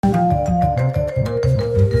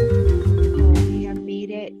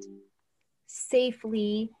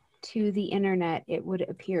safely to the internet, it would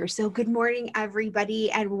appear. So good morning, everybody,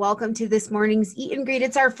 and welcome to this morning's Eat and Greet.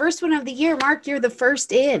 It's our first one of the year. Mark, you're the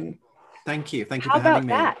first in. Thank you. Thank you How for having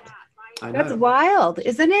about me. that? I That's know. wild,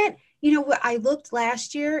 isn't it? You know, I looked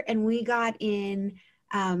last year and we got in,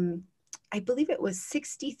 I believe it was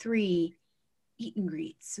 63 Eat and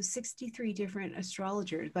Greets. So 63 different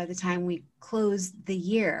astrologers by the time we closed the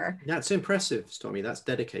year. That's impressive, Stormy. That's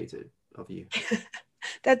dedicated of you.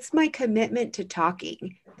 That's my commitment to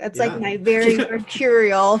talking. That's Yeah. like my very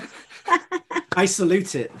mercurial. I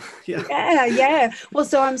salute it. Yeah. Yeah. Well,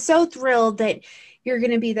 so I'm so thrilled that you're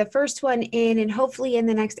going to be the first one in, and hopefully in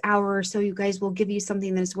the next hour or so, you guys will give you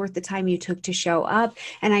something that's worth the time you took to show up.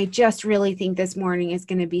 And I just really think this morning is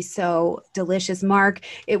going to be so delicious. Mark,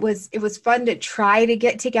 it was fun to try to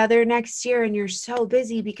get together next year, and you're so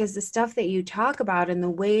busy because the stuff that you talk about and the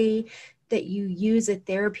way that you use a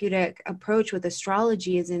therapeutic approach with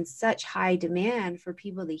astrology is in such high demand for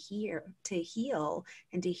people to heal,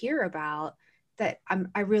 and to hear about, that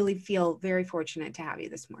I really feel very fortunate to have you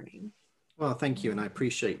this morning. Well, thank you. And I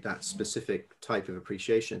appreciate that specific type of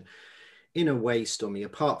appreciation. In a way, Stormy,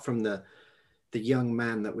 apart from the young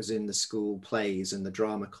man that was in the school plays and the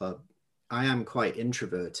drama club, I am quite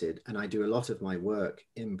introverted and I do a lot of my work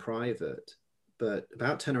in private. But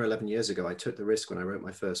about 10 or 11 years ago, I took the risk when I wrote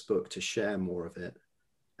my first book to share more of it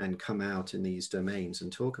and come out in these domains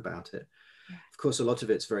and talk about it. Yeah. Of course, a lot of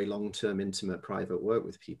it's very long-term, intimate, private work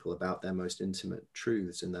with people about their most intimate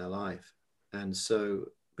truths in their life. And so,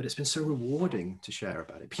 but it's been so rewarding to share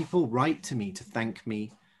about it. People write to me to thank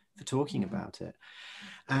me for talking about it.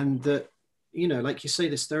 And that, you know, like you say,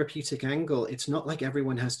 this therapeutic angle, it's not like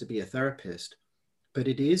everyone has to be a therapist. But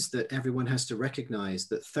it is that everyone has to recognize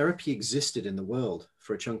that therapy existed in the world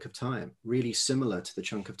for a chunk of time, really similar to the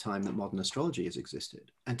chunk of time that modern astrology has existed.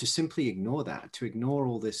 And to simply ignore that, to ignore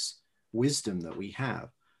all this wisdom that we have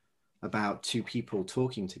about two people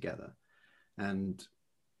talking together and,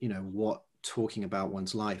 you know, what talking about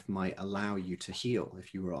one's life might allow you to heal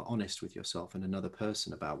if you are honest with yourself and another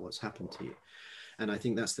person about what's happened to you. And I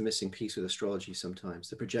think that's the missing piece with astrology sometimes,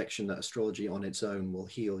 the projection that astrology on its own will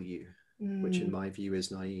heal you. Which in my view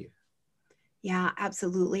is naive. Yeah,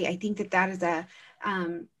 absolutely. I think that is a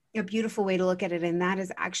beautiful way to look at it. And that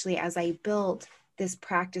is actually, as I built this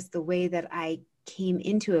practice, the way that I came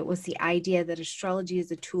into it was the idea that astrology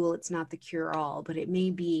is a tool. It's not the cure-all, but it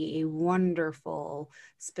may be a wonderful,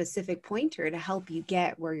 specific pointer to help you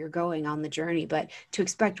get where you're going on the journey. But to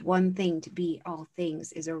expect one thing to be all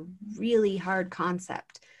things is a really hard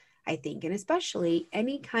concept, I think. And especially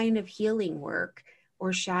any kind of healing work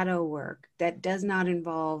or shadow work that does not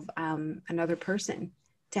involve another person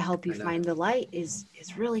to help you find the light is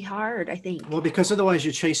really hard, I think. Well, because otherwise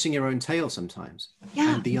you're chasing your own tail sometimes.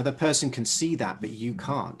 Yeah. And the other person can see that, but you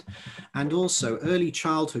can't. And also early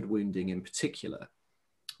childhood wounding in particular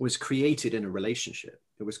was created in a relationship.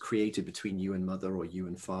 It was created between you and mother, or you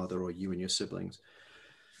and father, or you and your siblings.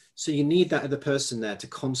 So you need that other person there to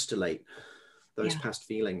constellate those past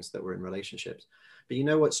feelings that were in relationships. But you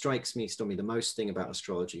know what strikes me, Stormy, the most thing about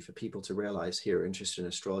astrology for people to realize here are interested in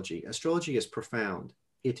astrology. Astrology is profound.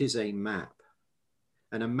 It is a map.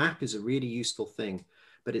 And a map is a really useful thing,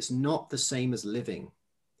 but it's not the same as living.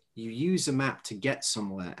 You use a map to get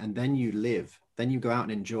somewhere and then you live. Then you go out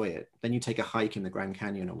and enjoy it. Then you take a hike in the Grand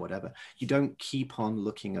Canyon or whatever. You don't keep on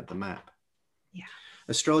looking at the map. Yeah.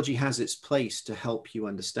 Astrology has its place to help you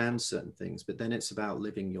understand certain things, but then it's about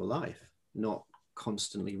living your life, not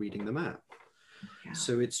constantly reading the map. Yeah.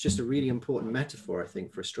 So it's just a really important metaphor, I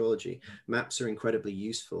think, for astrology. Maps are incredibly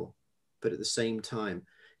useful, but at the same time,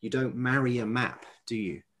 you don't marry a map, do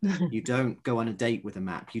you? You don't go on a date with a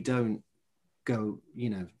map. You don't go, you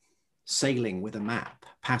know, sailing with a map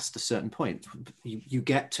past a certain point. You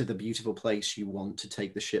get to the beautiful place you want to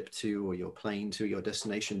take the ship to, or your plane to, your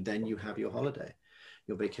destination, then you have your holiday,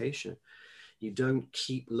 your vacation. You don't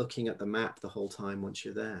keep looking at the map the whole time once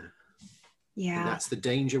you're there. Yeah. And that's the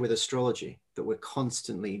danger with astrology, that we're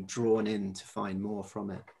constantly drawn in to find more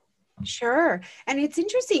from it. Sure. And it's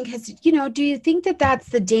interesting because, you know, do you think that that's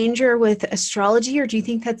the danger with astrology, or do you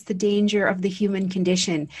think that's the danger of the human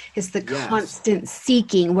condition, is the constant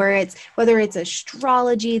seeking, whether it's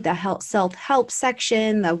astrology, the self-help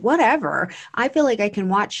section, the whatever. I feel like I can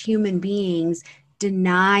watch human beings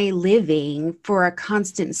deny living for a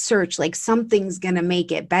constant search, like something's going to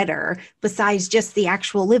make it better besides just the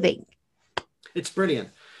actual living. It's brilliant.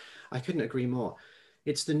 I couldn't agree more.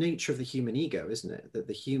 It's the nature of the human ego, isn't it? That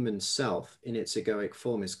the human self in its egoic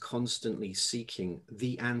form is constantly seeking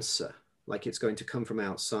the answer, like it's going to come from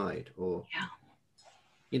outside, or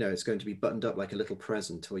you know, it's going to be buttoned up like a little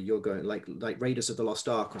present, or you're going like Raiders of the Lost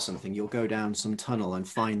Ark or something. You'll go down some tunnel and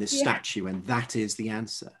find this statue, and that is the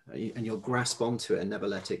answer, and you'll grasp onto it and never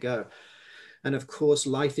let it go. And of course,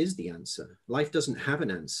 life is the answer. Life doesn't have an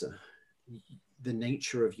answer. The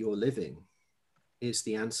nature of your living is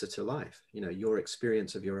the answer to life. You know, your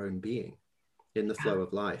experience of your own being in the flow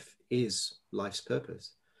of life is life's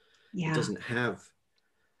purpose. It doesn't have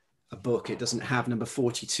a book. It doesn't have number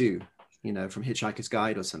 42, you know, from Hitchhiker's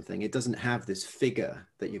Guide or something. It doesn't have this figure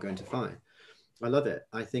that you're going to find. I love it.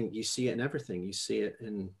 I think you see it in everything. You see it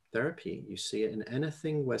in therapy. You see it in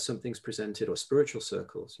anything where something's presented, or spiritual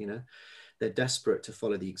circles, you know. They're desperate to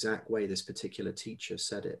follow the exact way this particular teacher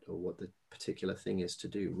said it, or what the particular thing is to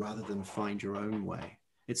do, rather than find your own way.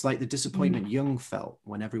 It's like the disappointment Jung felt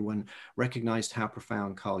when everyone recognized how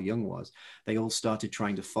profound Carl Jung was. They all started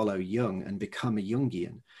trying to follow Jung and become a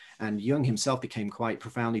Jungian. And Jung himself became quite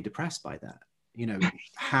profoundly depressed by that. You know,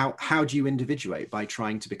 how do you individuate? By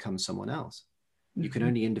trying to become someone else. You can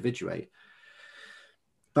only individuate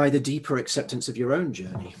by the deeper acceptance of your own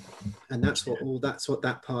journey. And that's what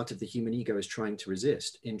that part of the human ego is trying to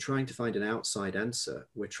resist. In trying to find an outside answer,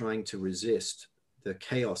 we're trying to resist the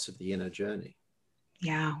chaos of the inner journey.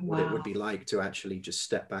 Yeah. Wow. What it would be like to actually just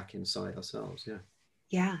step back inside ourselves. Yeah.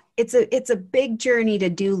 Yeah. It's a big journey to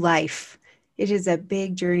do life. It is a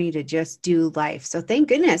big journey to just do life. So thank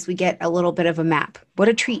goodness we get a little bit of a map. What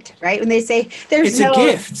a treat, right? When they say there's a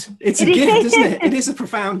gift. It's a gift, isn't it? It is a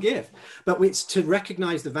profound gift. But it's to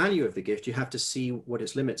recognize the value of the gift, you have to see what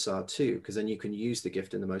its limits are too, because then you can use the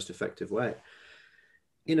gift in the most effective way.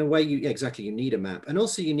 In a way, you need a map. And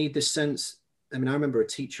also you need this sense. I mean, I remember a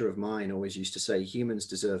teacher of mine always used to say humans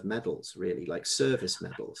deserve medals, really, like service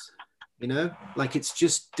medals. You know, like it's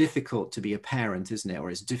just difficult to be a parent, isn't it?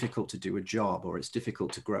 Or it's difficult to do a job, or it's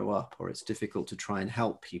difficult to grow up, or it's difficult to try and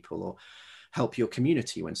help people or help your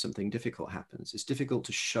community when something difficult happens. It's difficult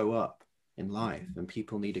to show up in life, and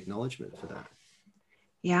people need acknowledgement for that.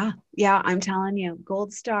 Yeah. Yeah. I'm telling you,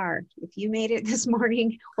 gold star. If you made it this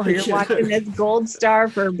morning, or you're watching this, gold star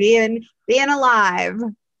for being alive.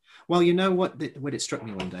 Well, you know what it struck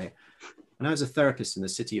me one day when I was a therapist in the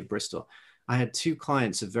city of Bristol. I had two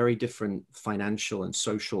clients of very different financial and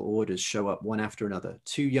social orders show up one after another.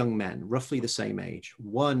 Two young men, roughly the same age.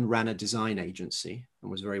 One ran a design agency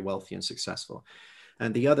and was very wealthy and successful.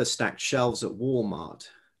 And the other stacked shelves at Walmart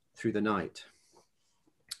through the night.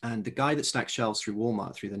 And the guy that stacked shelves through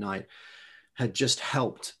Walmart through the night had just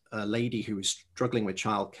helped a lady who was struggling with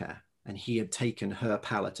childcare. And he had taken her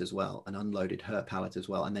pallet as well and unloaded her pallet as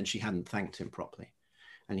well. And then she hadn't thanked him properly.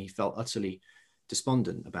 And he felt utterly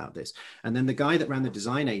despondent about this. And then the guy that ran the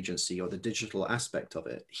design agency, or the digital aspect of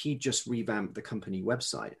it, he just revamped the company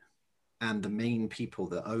website. And the main people,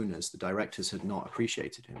 the owners, the directors, had not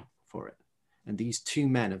appreciated him for it. And these two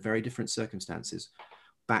men of very different circumstances,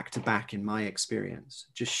 back to back in my experience,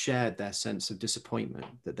 just shared their sense of disappointment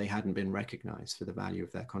that they hadn't been recognized for the value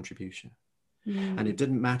of their contribution. And it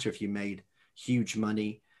didn't matter if you made huge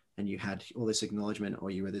money and you had all this acknowledgement,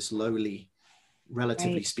 or you were this lowly,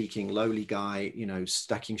 relatively speaking, lowly guy, you know,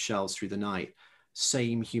 stacking shelves through the night.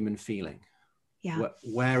 Same human feeling. Yeah.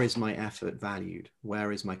 Where is my effort valued?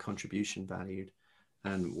 Where is my contribution valued?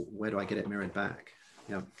 And where do I get it mirrored back?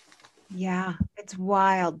 Yeah. Yeah, it's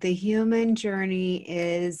wild. The human journey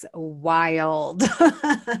is wild.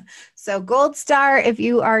 So gold star, if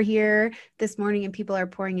you are here this morning and people are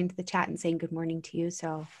pouring into the chat and saying good morning to you.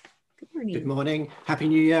 So good morning. Good morning. Happy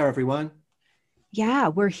New Year, everyone. Yeah,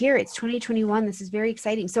 we're here. It's 2021. This is very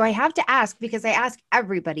exciting. So I have to ask, because I ask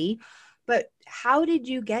everybody, but how did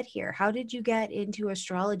you get here? How did you get into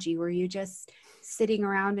astrology? Were you just sitting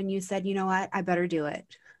around and you said, you know what, I better do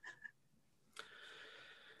it?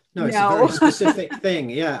 No, it's a very specific thing.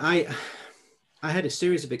 Yeah, I had a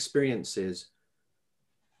series of experiences,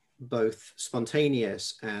 both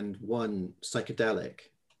spontaneous and one psychedelic,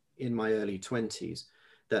 in my early 20s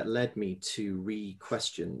that led me to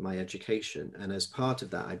re-question my education. And as part of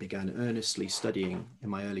that, I began earnestly studying in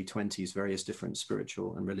my early 20s various different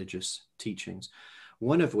spiritual and religious teachings,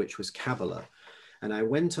 one of which was Kabbalah. And I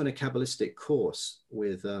went on a Kabbalistic course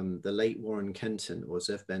with the late Warren Kenton, or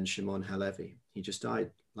Zev Ben Shimon Halevi. He just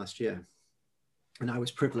died last year. And I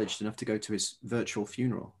was privileged enough to go to his virtual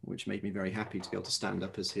funeral, which made me very happy to be able to stand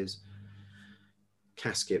up as his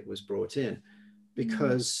casket was brought in.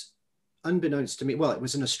 Because unbeknownst to me, well, it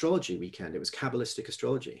was an astrology weekend. It was Kabbalistic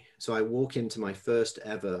astrology. So I walk into my first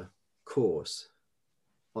ever course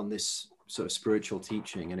on this sort of spiritual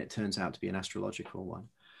teaching, and it turns out to be an astrological one.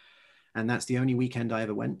 And that's the only weekend I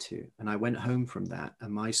ever went to. And I went home from that,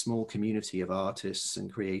 and my small community of artists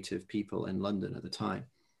and creative people in London at the time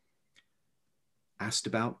asked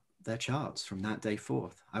about their charts from that day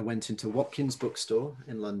forth. I went into Watkins bookstore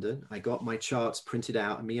in London. I got my charts printed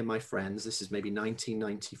out, and me and my friends, this is maybe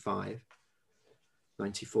 1995,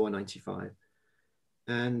 94, 95.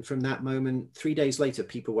 And from that moment, 3 days later,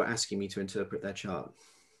 people were asking me to interpret their chart.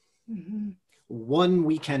 Mm-hmm. One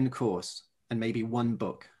weekend course and maybe one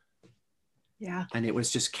book. Yeah. And it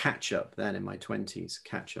was just catch up then in my 20s,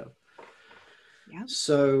 catch up. Yeah.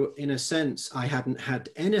 So in a sense, I hadn't had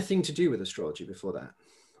anything to do with astrology before that.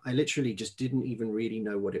 I literally just didn't even really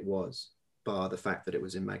know what it was, bar the fact that it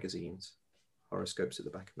was in magazines, horoscopes at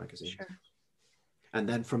the back of magazines. Sure. And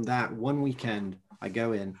then from that one weekend, I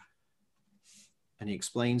go in and he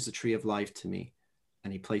explains the tree of life to me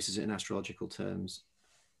and he places it in astrological terms.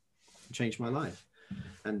 It changed my life.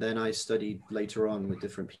 And then I studied later on with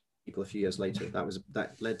different people a few years later.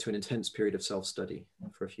 That led to an intense period of self-study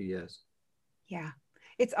for a few years. Yeah.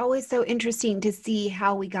 It's always so interesting to see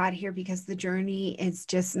how we got here because the journey is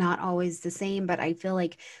just not always the same. But I feel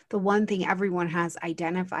like the one thing everyone has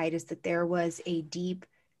identified is that there was a deep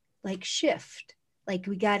like shift. Like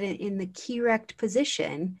we got in the correct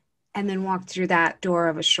position and then walked through that door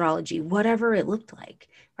of astrology, whatever it looked like,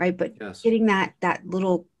 right? But Yes. getting that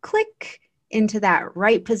little click into that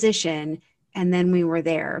right position, and then we were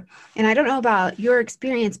there. And I don't know about your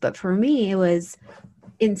experience, but for me, it was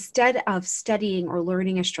instead of studying or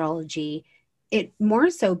learning astrology, it more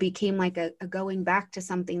so became like a going back to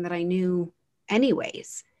something that I knew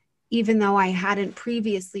anyways, even though I hadn't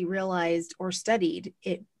previously realized or studied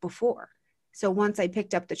it before. So once I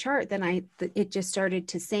picked up the chart, then it just started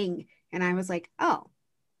to sing. And I was like, oh,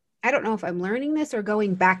 I don't know if I'm learning this or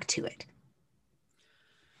going back to it.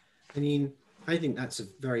 I mean, I think that's a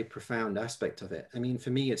very profound aspect of it. I mean,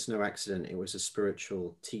 for me, it's no accident. It was a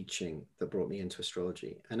spiritual teaching that brought me into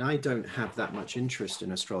astrology. And I don't have that much interest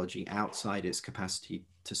in astrology outside its capacity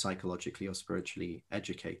to psychologically or spiritually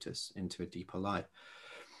educate us into a deeper life.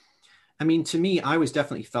 I mean, to me, I was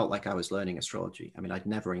definitely felt like I was learning astrology. I mean, I'd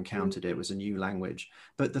never encountered it. It was a new language,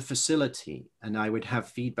 but the facility, and I would have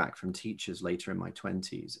feedback from teachers later in my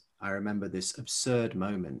 20s. I remember this absurd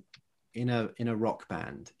moment in a rock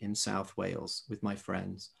band in South Wales with my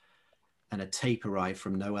friends, and a tape arrived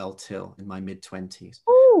from Noel Till in my mid-20s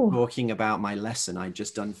talking about my lesson I'd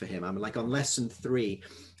just done for him. I'm like on lesson 3,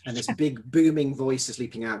 and this big booming voice is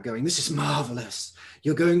leaping out going, "This is marvelous.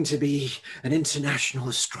 You're going to be an international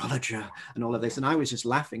astrologer," and all of this. And I was just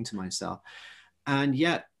laughing to myself. And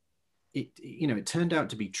yet it turned out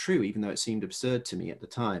to be true, even though it seemed absurd to me at the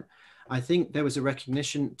time. I think there was a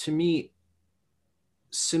recognition. To me,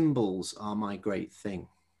 symbols are my great thing.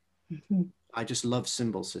 Mm-hmm. I just love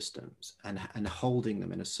symbol systems and holding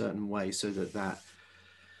them in a certain way so that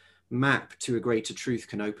map to a greater truth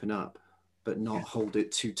can open up, but not hold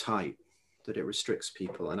it too tight that it restricts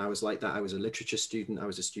people. And I was like that. I was a literature student. I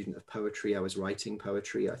was a student of poetry. I was writing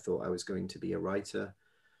poetry. I thought I was going to be a writer,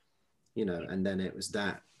 and then it was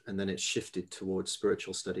that. And then it shifted towards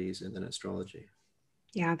spiritual studies and then astrology.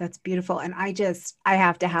 Yeah, that's beautiful. And I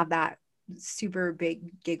have to have that super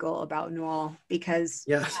big giggle about Noel because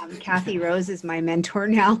Yes. Kathy Rose is my mentor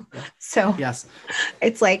now. So yes,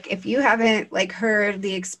 it's like, if you haven't like heard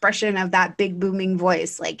the expression of that big booming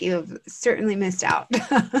voice, like you have certainly missed out.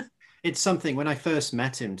 it's something. When I first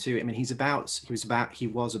met him too, I mean, he was about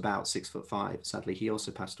 6'5". Sadly, he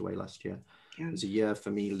also passed away last year. Yeah. It was a year for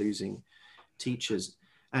me losing teachers,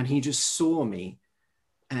 and he just saw me.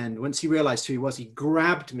 And once he realized who he was, he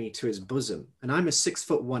grabbed me to his bosom. And I'm a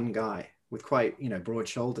 6'1" guy with quite, broad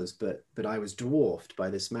shoulders, but I was dwarfed by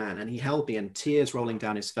this man. And he held me, and tears rolling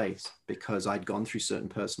down his face because I'd gone through certain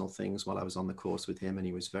personal things while I was on the course with him. And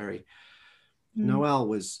he was Noel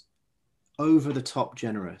was over the top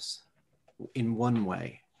generous in one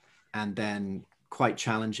way, and then quite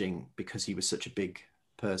challenging because he was such a big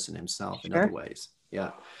person himself in other ways.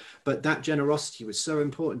 Yeah. But that generosity was so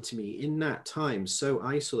important to me in that time, so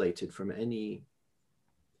isolated from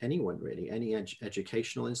anyone really, any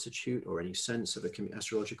educational institute or any sense of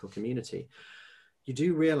astrological community. You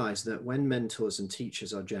do realize that when mentors and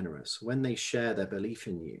teachers are generous, when they share their belief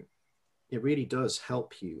in you, it really does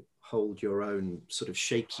help you hold your own sort of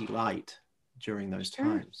shaky light during those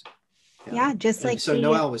times. Yeah, just like so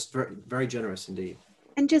Noel was very, very generous indeed.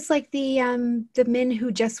 And just like the men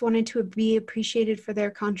who just wanted to be appreciated for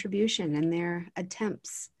their contribution and their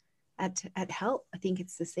attempts at help. I think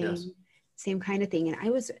it's the same kind of thing. And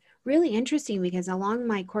I was really interesting because along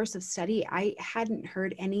my course of study, I hadn't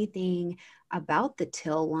heard anything about the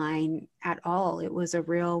Till line at all. It was a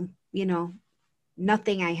real,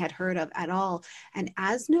 nothing I had heard of at all. And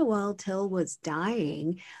as Noel Till was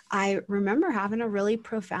dying, I remember having a really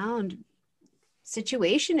profound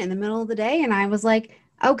situation in the middle of the day. And I was like,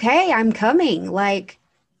 okay, I'm coming. Like,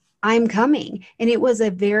 I'm coming. And it was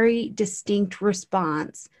a very distinct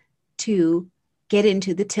response to get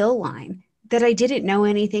into the till line that I didn't know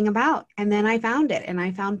anything about. And then I found it, and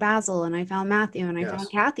I found Basil, and I found Matthew, and I found Yes.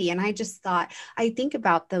 Kathy. And I just thought, I think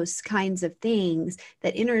about those kinds of things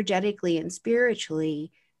that energetically and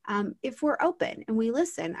spiritually, if we're open and we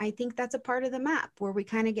listen, I think that's a part of the map where we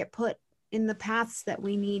kind of get put in the paths that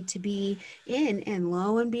we need to be in. And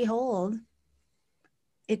lo and behold,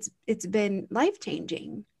 it's been life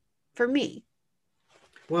changing for me.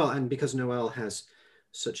 Well, and because Noel has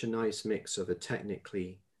such a nice mix of a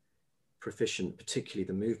technically proficient, particularly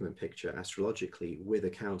the movement picture astrologically, with a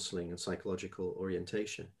counseling and psychological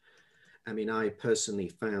orientation. I mean, I personally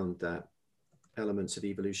found that elements of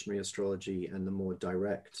evolutionary astrology and the more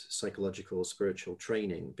direct psychological, spiritual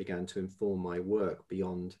training began to inform my work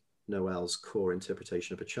beyond Noel's core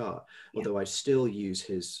interpretation of a chart, Yeah. although I still use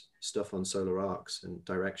his stuff on solar arcs and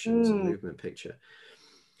directions and Mm, movement picture.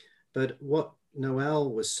 But what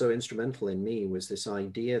Noel was so instrumental in me was this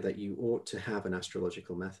idea that you ought to have an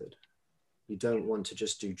astrological method. You don't want to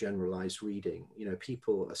just do generalized reading. You know,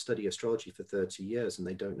 people study astrology for 30 years and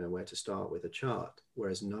they don't know where to start with a chart,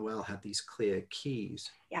 whereas Noel had these clear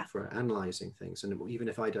keys yeah. for analyzing things. And even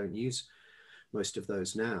if I don't use most of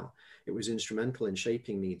those now, it was instrumental in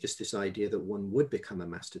shaping me, just this idea that one would become a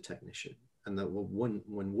master technician and that one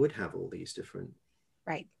would have all these different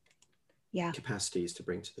Right. Yeah. capacities to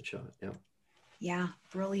bring to the chart. Yeah. Yeah.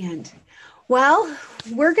 Brilliant. Well,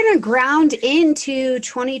 we're going to ground into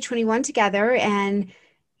 2021 together, and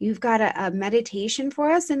you've got a meditation for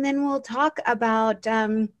us, and then we'll talk about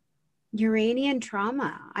Uranian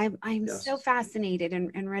trauma. I'm so Yes. fascinated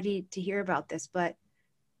and ready to hear about this. But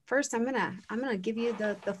first, I'm gonna give you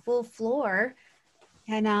the full floor,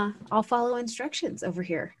 and I'll follow instructions over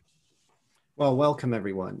here. Well, welcome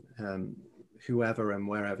everyone, whoever and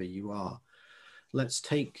wherever you are. Let's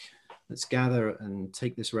gather and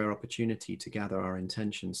take this rare opportunity to gather our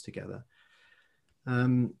intentions together.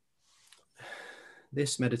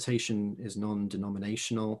 This meditation is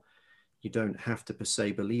non-denominational. You don't have to per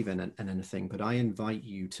se believe in anything, but I invite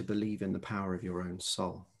you to believe in the power of your own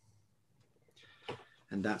soul.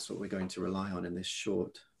 And that's what we're going to rely on in this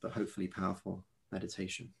short, but hopefully powerful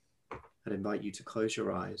meditation. I'd invite you to close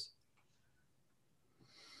your eyes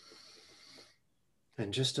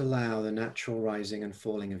and just allow the natural rising and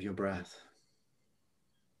falling of your breath.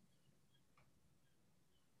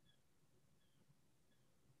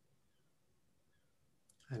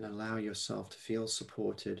 And allow yourself to feel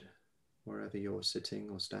supported wherever you're sitting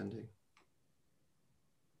or standing.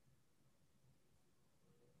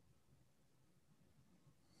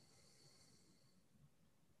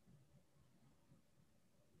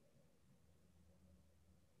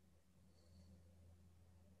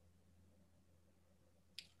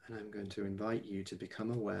 And I'm going to invite you to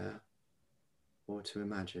become aware or to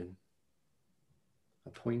imagine a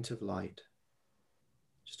point of light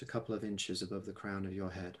just a couple of inches above the crown of your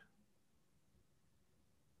head.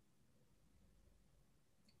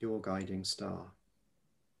 Your guiding star.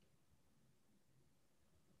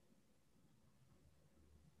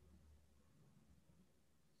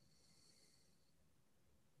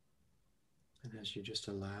 And as you just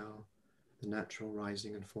allow the natural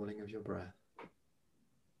rising and falling of your breath,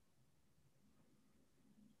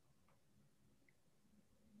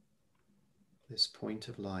 this point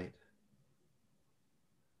of light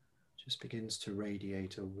just begins to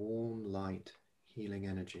radiate a warm, light, healing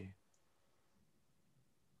energy.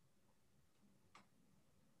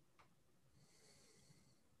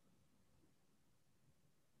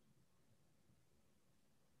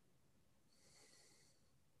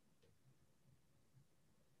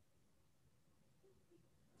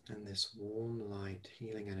 And this warm, light,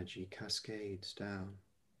 healing energy cascades down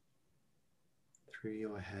through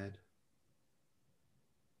your head,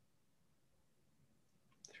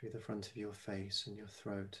 through the front of your face and your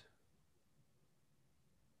throat,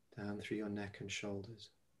 down through your neck and shoulders,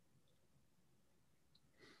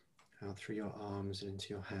 out through your arms and into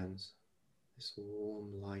your hands. This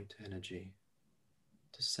warm, light energy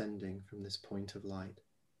descending from this point of light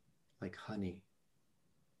like honey,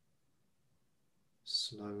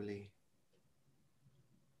 slowly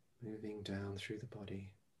moving down through the body,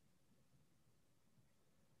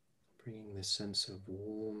 bringing this sense of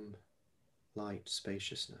warm, light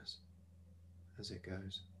spaciousness as it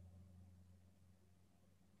goes.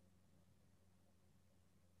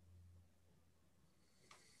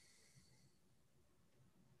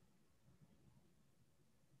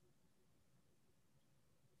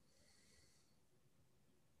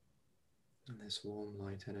 And this warm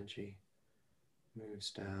light energy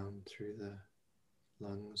moves down through the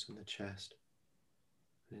lungs and the chest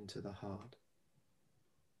and into the heart.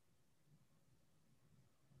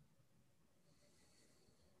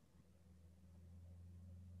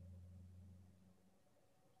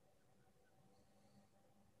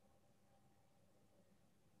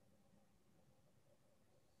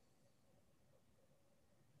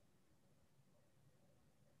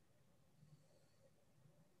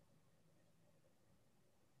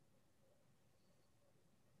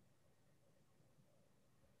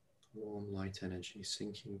 Warm light energy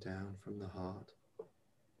sinking down from the heart,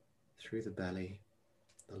 through the belly,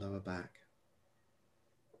 the lower back.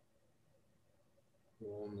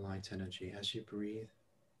 Warm light energy. As you breathe,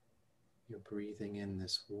 you're breathing in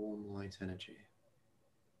this warm light energy.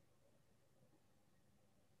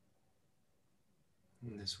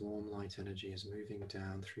 And this warm light energy is moving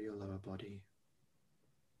down through your lower body,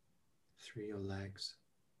 through your legs,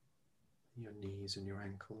 your knees and your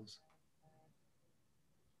ankles,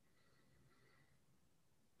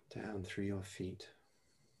 down through your feet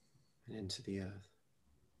and into the earth.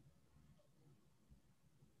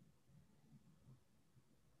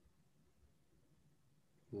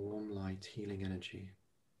 Warm light healing energy.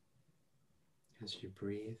 As you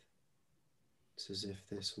breathe, it's as if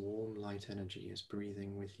this warm light energy is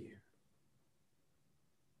breathing with you.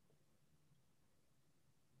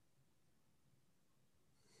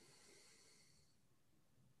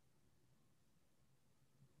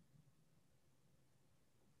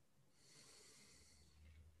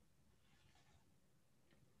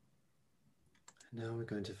 And now we're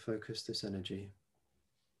going to focus this energy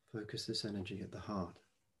at the heart.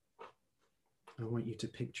 I want you to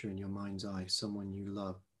picture in your mind's eye someone you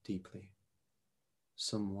love deeply,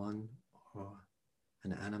 someone or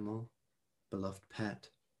an animal, beloved pet,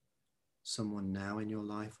 someone now in your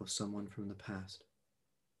life or someone from the past.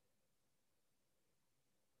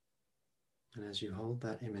 And as you hold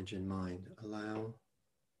that image in mind, allow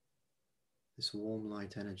this warm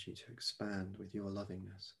light energy to expand with your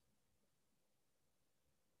lovingness.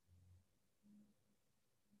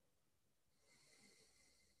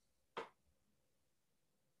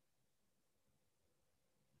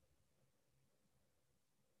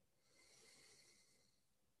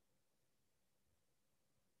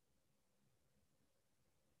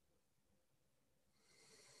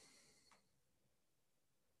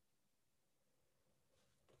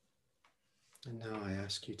 And now I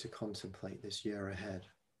ask you to contemplate this year ahead,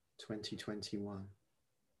 2021,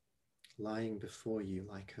 lying before you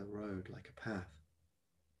like a road, like a path.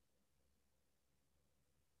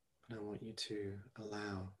 And I want you to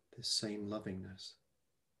allow this same lovingness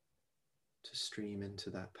to stream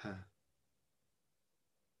into that path.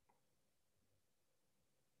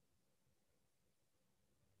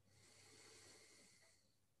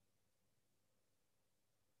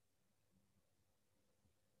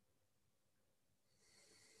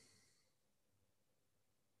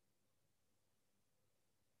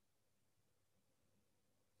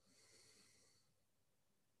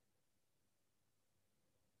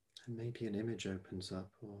 And maybe an image opens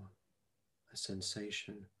up or a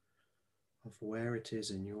sensation of where it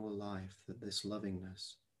is in your life that this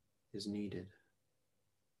lovingness is needed.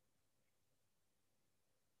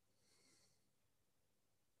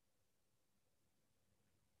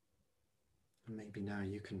 And maybe now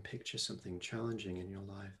you can picture something challenging in your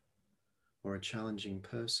life, or a challenging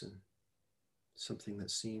person, something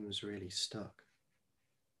that seems really stuck,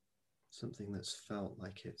 something that's felt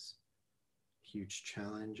like it's a huge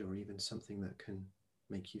challenge, or even something that can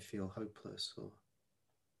make you feel hopeless or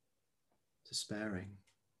despairing.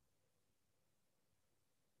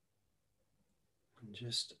 And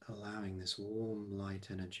just allowing this warm light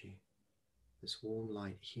energy, this warm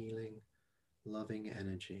light healing, loving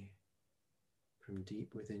energy from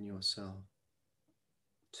deep within yourself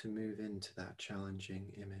to move into that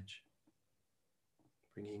challenging image,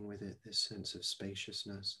 bringing with it this sense of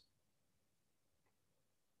spaciousness,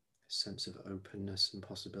 this sense of openness and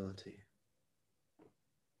possibility.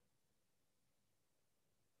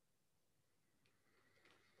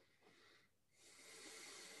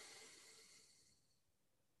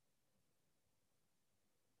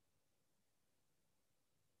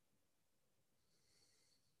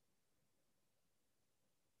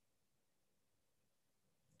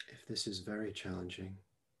 If this is very challenging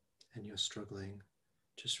and you're struggling,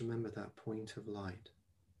 just remember that point of light,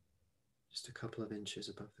 just a couple of inches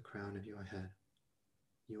above the crown of your head,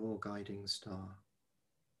 your guiding star,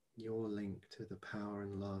 your link to the power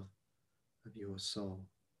and love of your soul.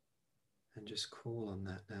 And just call on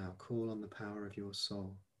that now. Call on the power of your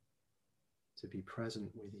soul to be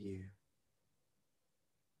present with you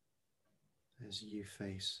as you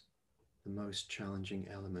face the most challenging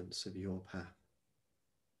elements of your path.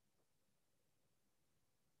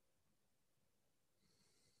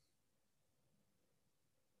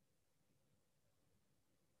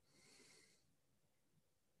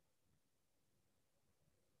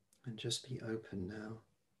 And just be open now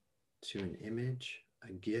to an image,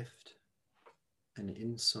 a gift, an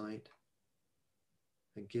insight,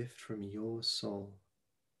 a gift from your soul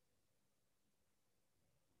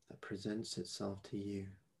that presents itself to you.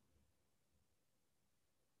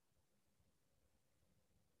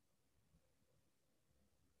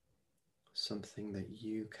 Something that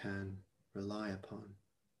you can rely upon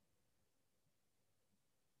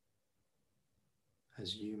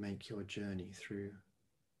as you make your journey through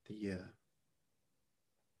the year.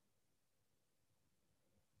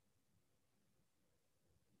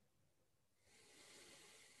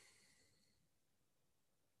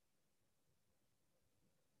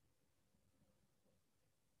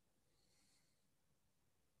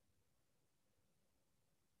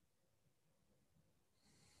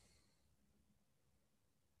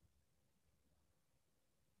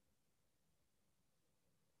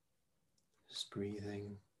 Just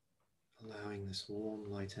breathing, allowing this warm,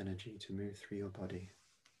 light energy to move through your body.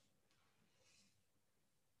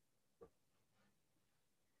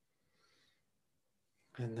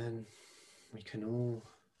 And then we can all,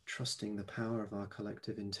 trusting the power of our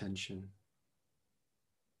collective intention,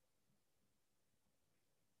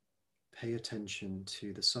 pay attention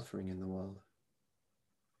to the suffering in the world,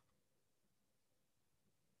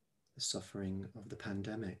 the suffering of the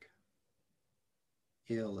pandemic,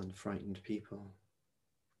 ill and frightened people,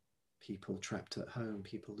 people trapped at home,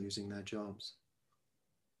 people losing their jobs,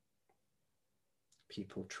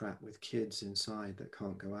 people trapped with kids inside that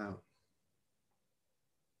can't go out.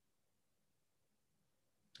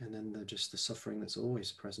 And then just the suffering that's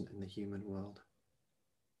always present in the human world.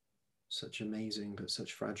 Such amazing but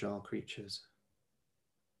such fragile creatures.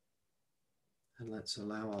 And let's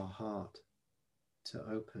allow our heart to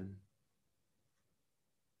open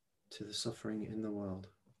to the suffering in the world.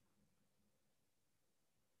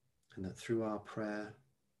 And that through our prayer,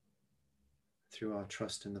 through our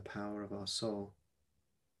trust in the power of our soul,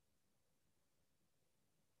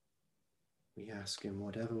 we ask, in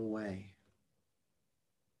whatever way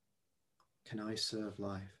can I serve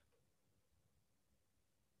life?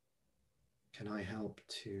 Can I help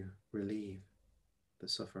to relieve the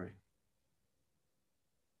suffering?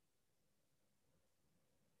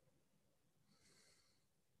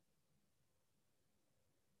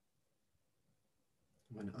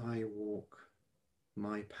 When I walk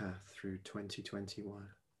my path through 2021,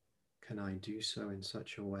 can I do so in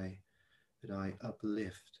such a way that I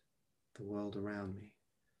uplift the world around me,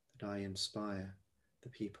 that I inspire the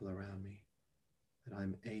people around me, that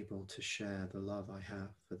I'm able to share the love I have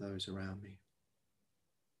for those around me?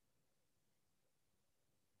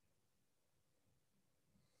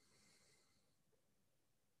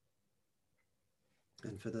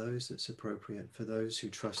 And for those that's appropriate, for those who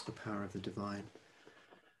trust the power of the divine,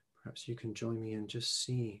 perhaps you can join me and just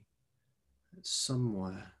see that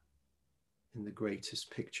somewhere in the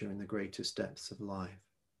greatest picture, in the greatest depths of life,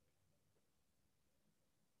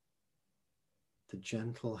 the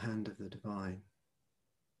gentle hand of the divine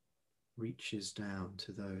reaches down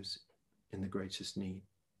to those in the greatest need.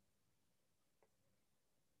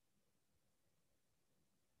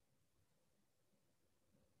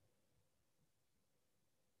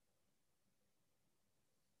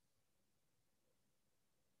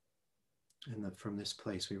 And that from this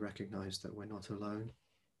place we recognize that we're not alone,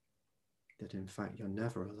 that in fact you're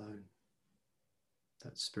never alone,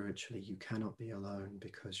 that spiritually you cannot be alone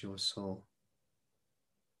because your soul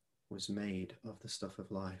was made of the stuff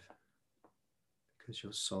of life, because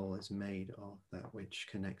your soul is made of that which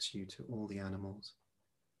connects you to all the animals,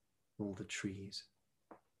 all the trees,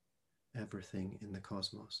 everything in the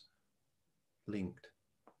cosmos, linked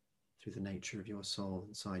through the nature of your soul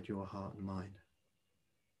inside your heart and mind.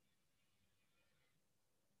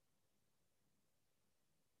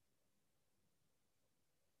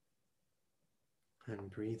 And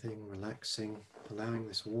breathing, relaxing, allowing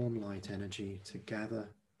this warm light energy to gather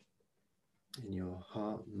in your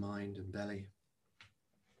heart, mind, and belly.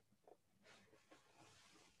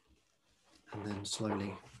 And then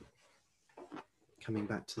slowly coming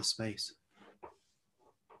back to the space.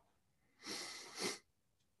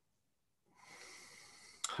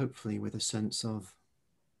 Hopefully with a sense of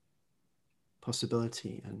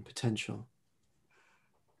possibility and potential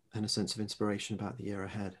and a sense of inspiration about the year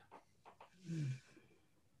ahead.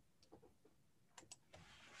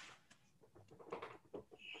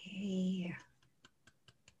 Hey.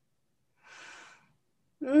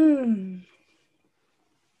 Mm,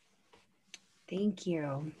 thank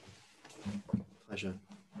you. Pleasure.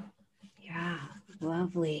 Yeah,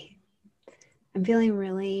 lovely. I'm feeling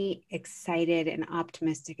really excited and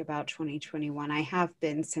optimistic about 2021. I have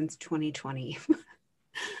been since 2020.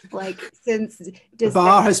 Like since The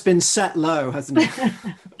bar December. has been set low, hasn't it? Based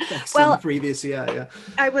on the Well, previous year, yeah.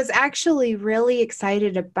 I was actually really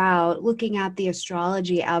excited about looking at the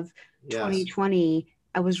astrology of Yes, 2020.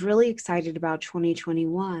 I was really excited about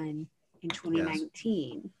 2021 and yes,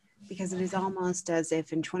 2019 because it is almost as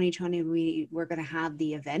if in 2020 we were going to have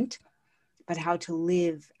the event, but how to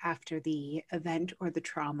live after the event or the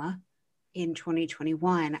trauma. In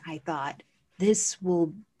 2021, I thought this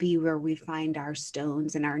will be where we find our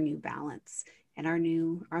stones and our new balance and our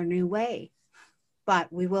new way.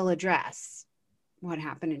 But we will address what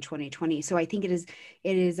happened in 2020. So I think it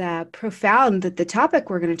is profound that the topic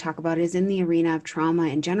we're going to talk about is in the arena of trauma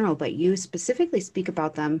in general, but you specifically speak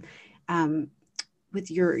about them um,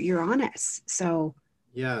 with your Uranus. So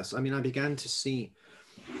yes. I mean, I began to see,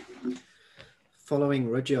 following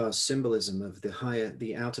Rudyard's symbolism of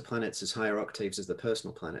the outer planets as higher octaves as the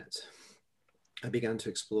personal planets, I began to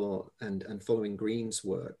explore and following Green's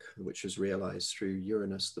work, which was realized through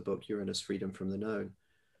Uranus, the book Uranus, Freedom from the Known,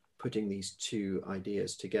 putting these two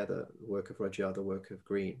ideas together, the work of Rudyard, the work of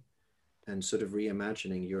Green, and sort of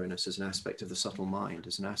reimagining Uranus as an aspect of the subtle mind,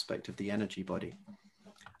 as an aspect of the energy body.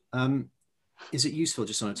 Is it useful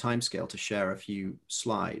just on a timescale to share a few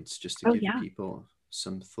slides just to oh give yeah, people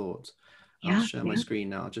some thoughts? I'll yeah, share my yeah. screen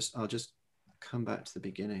now. I'll just come back to the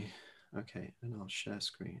beginning. Okay, and I'll share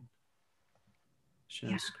screen.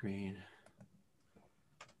 Share Yeah, screen.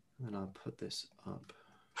 And I'll put this up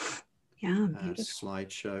yeah, as beautiful.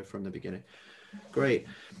 slideshow from the beginning. Great.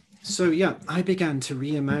 So yeah, I began to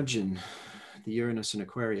reimagine the Uranus and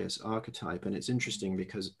Aquarius archetype. And it's interesting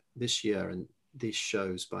because this year, and this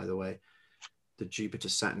shows, by the way, the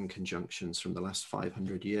Jupiter-Saturn conjunctions from the last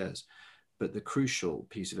 500 years. But the crucial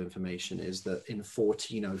piece of information is that in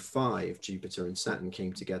 1405, Jupiter and Saturn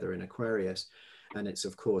came together in Aquarius. And it's,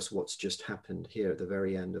 of course, what's just happened here at the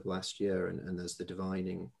very end of last year. And there's the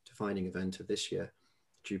defining event of this year.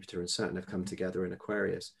 Jupiter and Saturn have come together in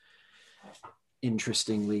Aquarius.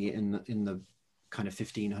 Interestingly, in the kind of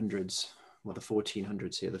 1500s, well, the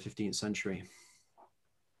 1400s here, the 15th century,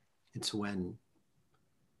 it's when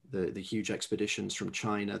the huge expeditions from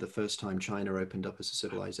China, the first time China opened up as a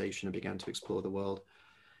civilization and began to explore the world.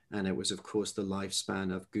 And it was, of course, the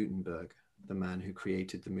lifespan of Gutenberg, the man who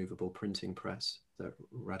created the movable printing press that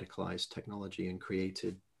radicalized technology and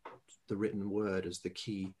created the written word as the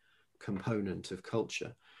key component of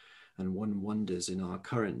culture. And one wonders in our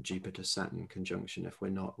current Jupiter-Saturn conjunction if we're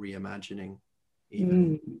not reimagining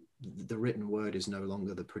even Mm, the written word is no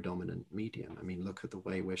longer the predominant medium. I mean, look at the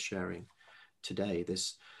way we're sharing today.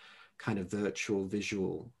 This kind of virtual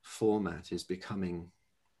visual format is becoming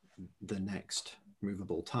the next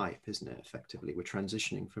movable type, isn't it? Effectively, we're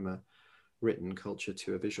transitioning from a written culture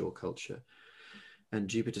to a visual culture. And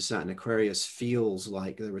Jupiter, Saturn, Aquarius feels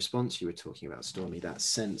like the response you were talking about, Stormy, that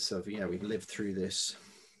sense of, yeah, we've lived through this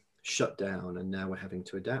shutdown and now we're having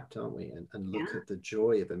to adapt, aren't we? And look yeah. at the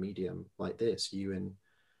joy of a medium like this, you in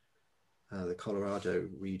the Colorado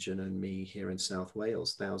region and me here in South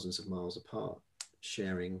Wales, thousands of miles apart,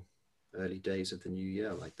 sharing early days of the new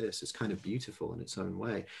year like this. It's kind of beautiful in its own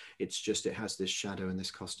way. It's just, it has this shadow and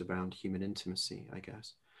this cost around human intimacy, I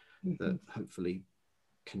guess, Mhm. that hopefully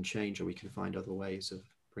can change, or we can find other ways of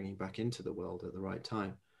bringing back into the world at the right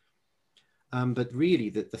time. But really,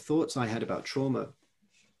 the thoughts I had about trauma,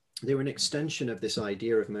 they were an extension of this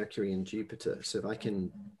idea of Mercury and Jupiter. So if I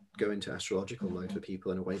can go into astrological mode for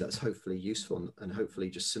people in a way that's hopefully useful and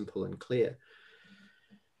hopefully just simple and clear.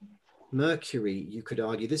 Mercury, you could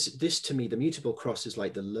argue, this to me, the mutable cross is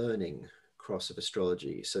like the learning cross of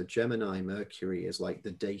astrology. So Gemini Mercury is like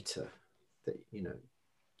the data that,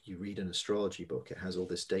 you read an astrology book, it has all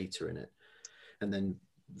this data in it. And then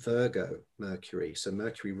Virgo Mercury, so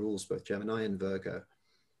Mercury rules both Gemini and Virgo.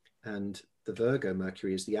 And the Virgo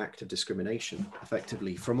Mercury is the act of discrimination.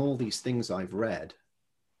 Effectively, from all these things I've read,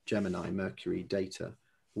 Gemini Mercury data,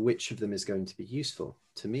 which of them is going to be useful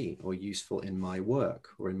to me or useful in my work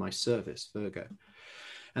or in my service, Virgo.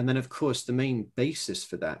 And then, of course, the main basis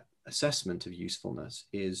for that assessment of usefulness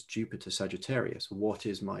is Jupiter Sagittarius. What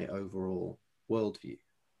is my overall worldview?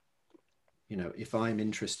 If I'm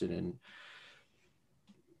interested in,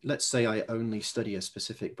 let's say I only study a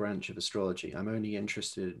specific branch of astrology, I'm only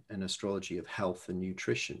interested in astrology of health and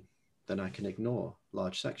nutrition, then I can ignore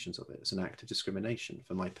large sections of it as an act of discrimination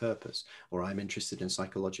for my purpose. Or I'm interested in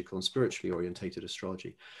psychological and spiritually orientated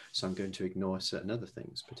astrology, so I'm going to ignore certain other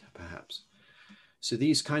things, but perhaps. So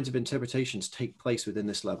these kinds of interpretations take place within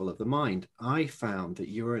this level of the mind. I found that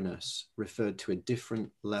Uranus referred to a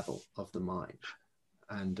different level of the mind.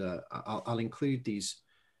 And I'll include these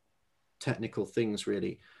technical things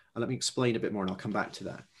really. Let me explain a bit more and I'll come back to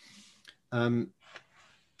that.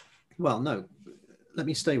 Well, no, let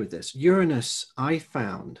me stay with this. Uranus, I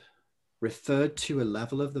found, referred to a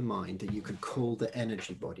level of the mind that you could call the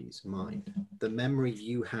energy body's mind, the memory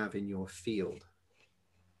you have in your field.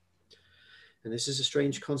 And this is a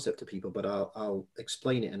strange concept to people, but I'll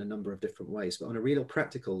explain it in a number of different ways. But on a real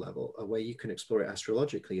practical level, a way you can explore it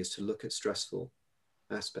astrologically is to look at stressful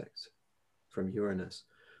aspects from Uranus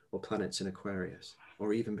or planets in Aquarius,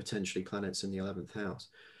 or even potentially planets in the 11th house.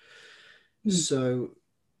 So,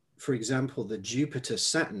 for example, the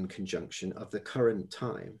Jupiter-Saturn conjunction of the current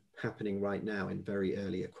time happening right now in very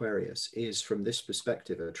early Aquarius is, from this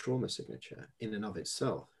perspective, a trauma signature in and of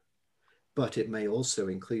itself. But it may also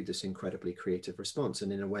include this incredibly creative response.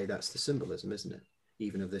 And in a way, that's the symbolism, isn't it?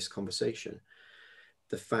 Even of this conversation.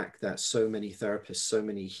 The fact that so many therapists, so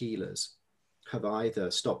many healers have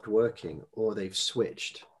either stopped working or they've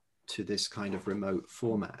switched to this kind of remote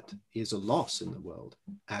format is a loss in the world,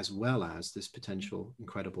 as well as this potential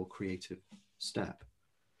incredible creative step.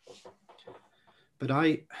 But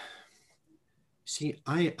I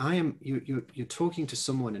am, you're talking to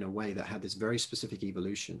someone in a way that had this very specific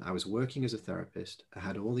evolution. I was working as a therapist. I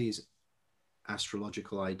had all these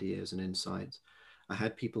astrological ideas and insights. I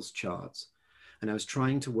had people's charts, and I was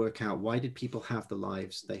trying to work out, why did people have the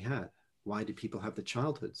lives they had? Why did people have the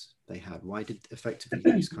childhoods they had? Why did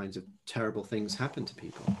effectively these kinds of terrible things happen to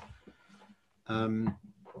people?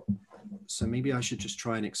 So maybe I should just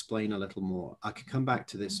try and explain a little more. I could come back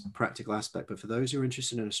to this practical aspect, but for those who are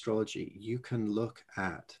interested in astrology, you can look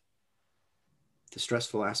at the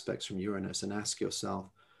stressful aspects from Uranus and ask yourself,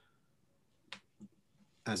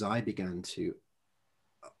 as I began to,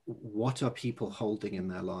 what are people holding in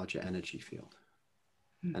their larger energy field?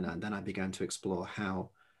 And then I began to explore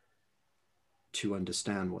how to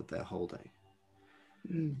understand what they're holding.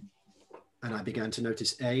 And I began to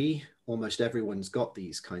notice, almost everyone's got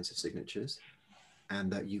these kinds of signatures, and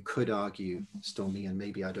that you could argue, Stormy, and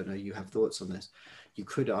maybe, I don't know, you have thoughts on this, you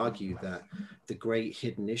could argue that the great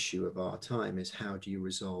hidden issue of our time is, how do you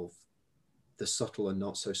resolve the subtle and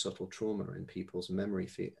not so subtle trauma in people's memory,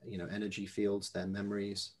 energy fields, their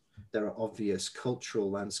memories. There are obvious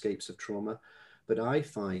cultural landscapes of trauma, but I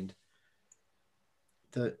find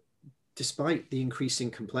that despite the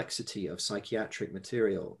increasing complexity of psychiatric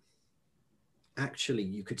material, actually,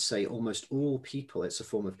 you could say almost all people, it's a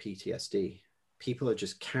form of PTSD. People are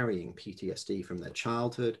just carrying PTSD from their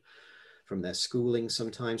childhood, from their schooling,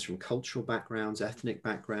 sometimes from cultural backgrounds, ethnic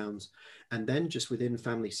backgrounds, and then just within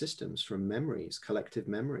family systems, from memories, collective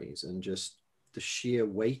memories, and just the sheer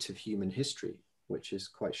weight of human history, which is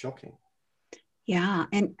quite shocking. Yeah.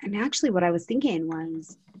 And actually what I was thinking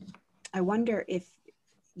was, I wonder if,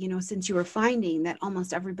 since you were finding that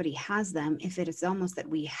almost everybody has them, if it is almost that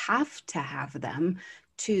we have to have them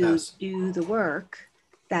to do the work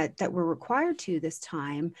that we're required to this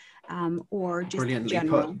time, or just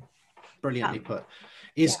Brilliantly put.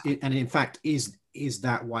 And in fact, is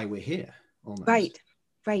that why we're here? Almost. Right.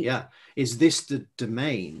 Yeah. Is this the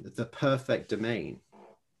domain, the perfect domain,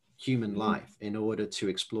 human life, in order to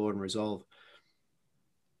explore and resolve?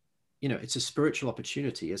 It's a spiritual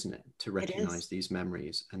opportunity, isn't it, to recognize these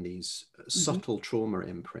memories and these subtle trauma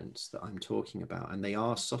imprints that I'm talking about. And they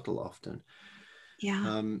are subtle often.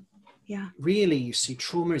 Really, you see,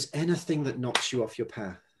 trauma is anything that knocks you off your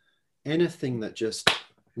path, anything that just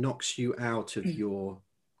knocks you out of your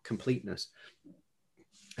completeness.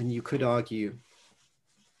 And you could argue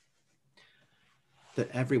that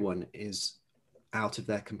everyone is out of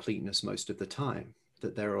their completeness most of the time,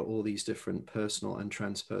 that there are all these different personal and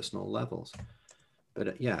transpersonal levels. But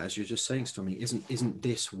as you're just saying, Stormy, isn't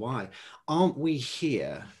this why? Aren't we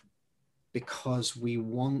here because we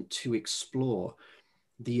want to explore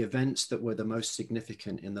the events that were the most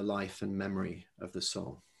significant in the life and memory of the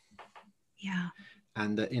soul? Yeah.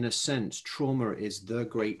 And that, in a sense, trauma is the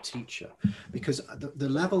great teacher. Because the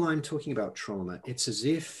level I'm talking about trauma, it's as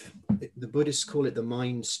if the Buddhists call it the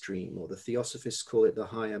mind stream, or the Theosophists call it the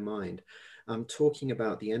higher mind. I'm talking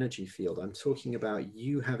about the energy field. I'm talking about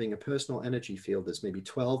you having a personal energy field that's maybe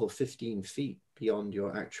 12 or 15 feet beyond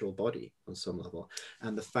your actual body on some level.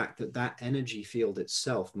 And the fact that that energy field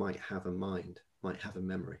itself might have a mind, might have a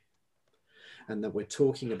memory. And that we're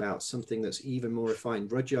talking about something that's even more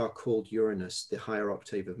refined. Rudyard called Uranus the higher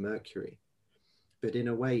octave of Mercury. But in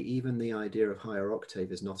a way, even the idea of higher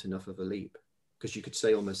octave is not enough of a leap, because you could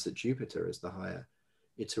say almost that Jupiter is the higher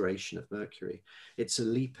iteration of Mercury. It's a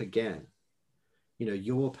leap again. You know,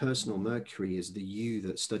 your personal Mercury is the you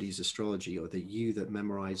that studies astrology, or the you that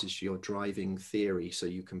memorizes your driving theory so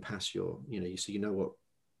you can pass your, so you know what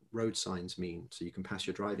road signs mean so you can pass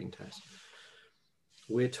your driving test.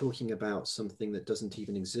 We're talking about something that doesn't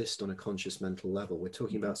even exist on a conscious mental level. We're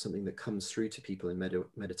talking about something that comes through to people in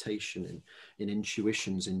meditation, in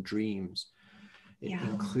intuitions, in dreams. It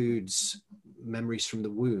includes memories from the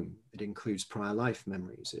womb. It includes prior life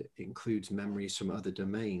memories. It includes memories from other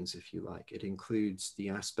domains, if you like. It includes the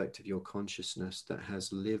aspect of your consciousness that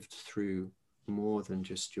has lived through more than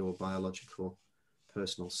just your biological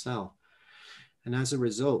personal self. And as a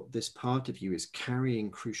result, this part of you is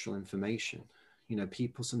carrying crucial information. You know,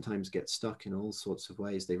 people sometimes get stuck in all sorts of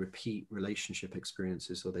ways. They repeat relationship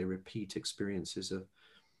experiences, or they repeat experiences of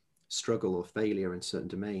struggle or failure in certain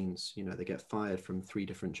domains. You know, they get fired from 3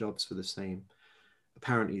 different jobs for the same,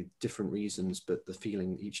 apparently different reasons, but the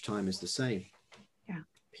feeling each time is the same. Yeah.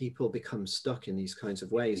 People become stuck in these kinds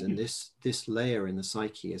of ways. And this layer in the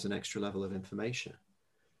psyche is an extra level of information.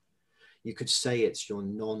 You could say it's your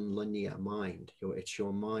non-linear mind. It's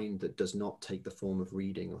your mind that does not take the form of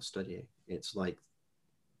reading or studying. It's like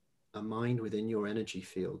a mind within your energy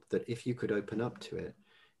field that if you could open up to it,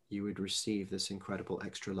 you would receive this incredible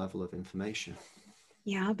extra level of information.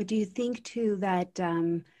 Yeah, but do you think too that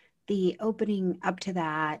the opening up to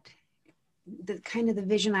that, the kind of the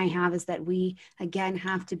vision I have is that we again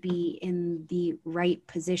have to be in the right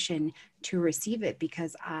position to receive it,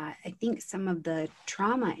 because I think some of the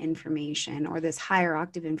trauma information or this higher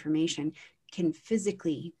octave information can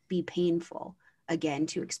physically be painful again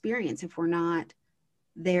to experience if we're not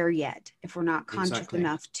there yet, if we're not conscious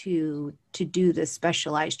enough to do the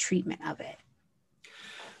specialized treatment of it.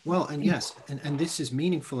 Well, and yes, and this is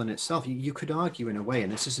meaningful in itself. You could argue in a way,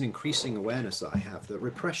 and this is an increasing awareness that I have, that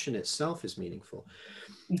repression itself is meaningful.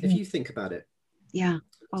 Mm-hmm. If you think about it,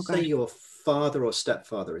 say your father or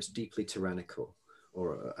stepfather is deeply tyrannical,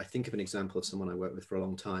 or I think of an example of someone I worked with for a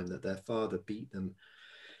long time, that their father beat them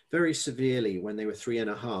very severely when they were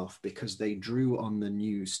 3.5 because they drew on the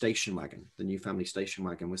new station wagon, the new family station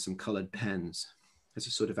wagon, with some colored pens as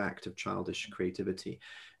a sort of act of childish creativity.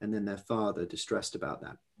 And then their father, distressed about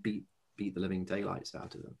that, beat the living daylights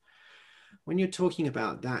out of them. When you're talking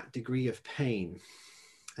about that degree of pain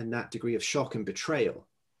and that degree of shock and betrayal,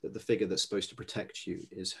 that the figure that's supposed to protect you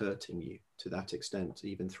is hurting you to that extent,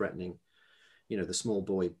 even threatening, the small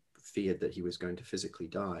boy feared that he was going to physically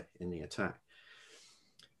die in the attack,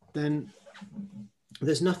 then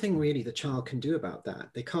there's nothing really the child can do about that.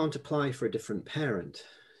 They can't apply for a different parent.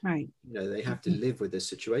 Right. They have to live with this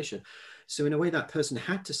situation. So in a way, that person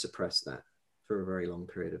had to suppress that for a very long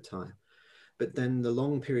period of time. But then the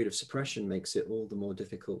long period of suppression makes it all the more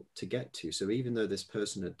difficult to get to. So even though this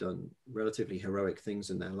person had done relatively heroic things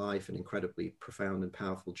in their life, an incredibly profound and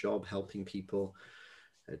powerful job helping people,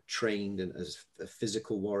 trained as a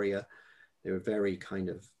physical warrior, they were a very kind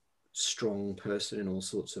of strong person in all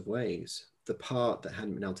sorts of ways. The part that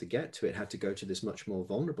hadn't been able to get to it had to go to this much more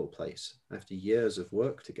vulnerable place after years of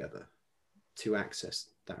work together to access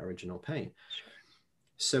that original pain.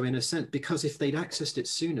 So in a sense, because if they'd accessed it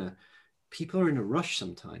sooner, people are in a rush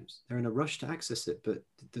sometimes. They're in a rush to access it. But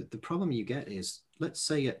the problem you get is, let's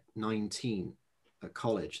say at 19 at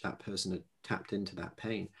college, that person had tapped into that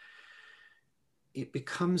pain. It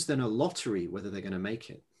becomes then a lottery whether they're going to make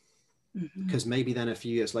it. Because maybe then a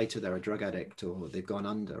few years later they're a drug addict, or they've gone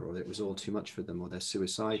under, or it was all too much for them, or they're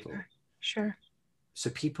suicidal. Sure. So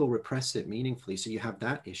people repress it meaningfully. So you have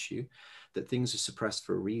that issue that things are suppressed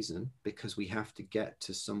for a reason, because we have to get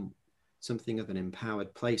to something of an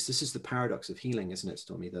empowered place. This is the paradox of healing, isn't it,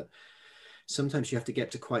 Stormy? That sometimes you have to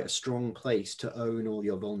get to quite a strong place to own all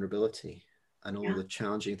your vulnerability and all the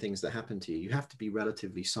challenging things that happen to you. You have to be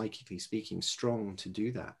relatively, psychically speaking, strong to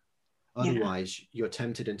do that. Otherwise, you're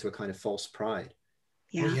tempted into a kind of false pride.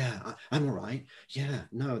 Yeah. Oh, yeah, I'm all right. Yeah,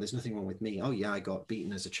 no, there's nothing wrong with me. Oh, yeah, I got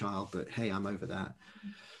beaten as a child, but hey, I'm over that.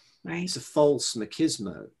 Right. It's a false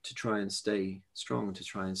machismo to try and stay strong, to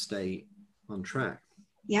try and stay on track.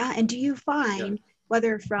 Yeah. And do you find,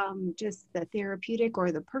 whether from just the therapeutic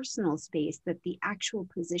or the personal space, that the actual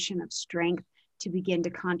position of strength to begin to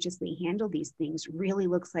consciously handle these things really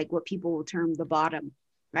looks like what people will term the bottom,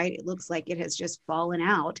 right? It looks like it has just fallen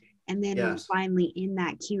out. And then we're finally in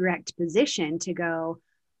that correct position to go,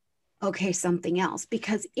 okay, something else.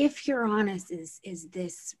 Because if you're honest, is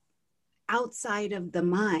this outside of the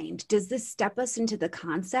mind? Does this step us into the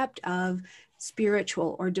concept of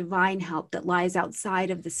spiritual or divine help that lies outside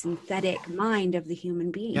of the synthetic mind of the human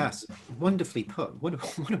being? Yes, wonderfully put. What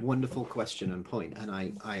a wonderful question and point. And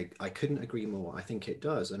I couldn't agree more. I think it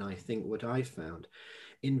does. And I think what I found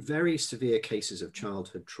In very severe cases of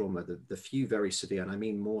childhood trauma, the few very severe, and I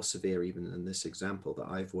mean more severe even than this example that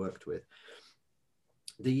I've worked with,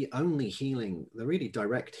 the only healing, the really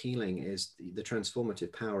direct healing, is the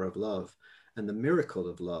transformative power of love and the miracle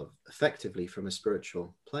of love, effectively from a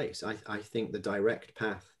spiritual place. I think the direct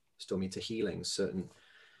path, Stormy, to healing certain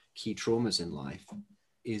key traumas in life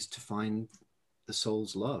is to find the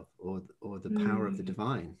soul's love, or the power of the Mm.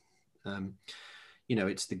 divine. You know,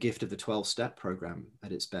 it's the gift of the 12-step program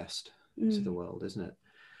at its best to the Mm. world, isn't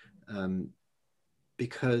it?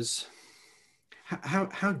 Because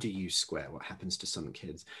how do you square what happens to some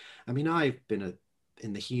kids? I mean, I've been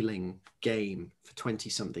in the healing game for 20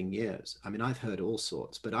 something years. I mean, I've heard all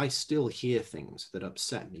sorts, but I still hear things that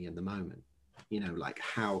upset me in the moment. You know, like,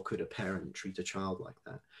 how could a parent treat a child like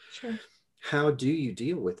that? Sure. How do you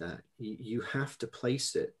deal with that? You have to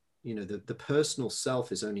place it. You know, the personal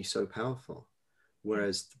self is only so powerful, Yeah.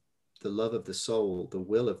 whereas the love of the soul, the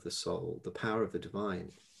will of the soul, the power of the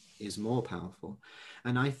divine is more powerful.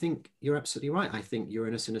 And I think you're absolutely right. I think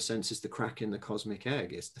Uranus, in a sense, is the crack in the cosmic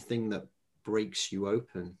egg. It's the thing that breaks you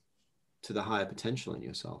open to the higher potential in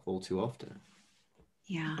yourself all too often.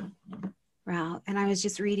 Yeah. Wow. And I was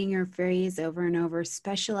just reading your phrase over and over,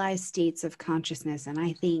 specialized states of consciousness. And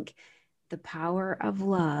I think the power of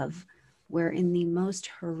love, where in the most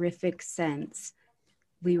horrific sense,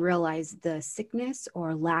 we realize the sickness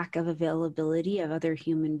or lack of availability of other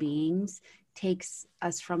human beings takes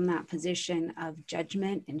us from that position of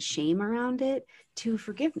judgment and shame around it to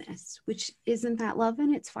forgiveness, which isn't that love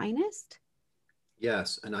in its finest?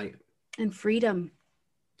 Yes. And freedom.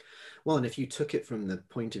 Well, and if you took it from the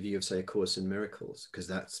point of view of, say, A Course in Miracles, because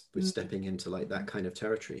we're Mm. stepping into like that kind of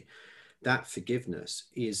territory, that forgiveness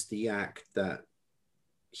is the act that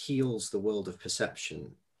heals the world of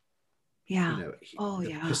perception. You Yeah. know, Oh,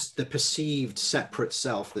 yeah. the perceived separate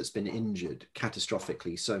self that's been injured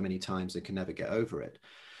catastrophically so many times and can never get over it,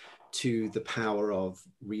 to the power of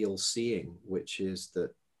real seeing, which is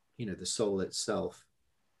that, you know, the soul itself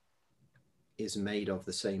is made of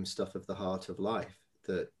the same stuff of the heart of life,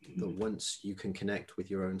 that Mm. once you can connect with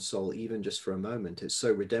your own soul, even just for a moment, it's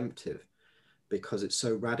so redemptive because it's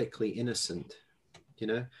so radically innocent. You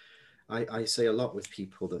know, I say a lot with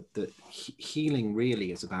people that healing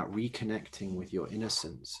really is about reconnecting with your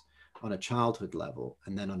innocence on a childhood level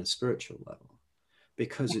and then on a spiritual level,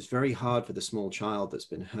 because Yeah, it's very hard for the small child that's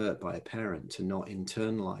been hurt by a parent to not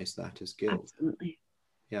internalize that as guilt. absolutely.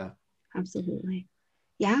 Yeah. Absolutely.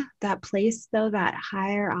 Yeah, that place though, that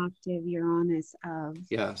higher octave Uranus of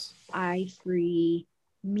Yes. I free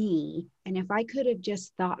me. And if I could have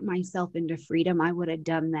just thought myself into freedom, I would have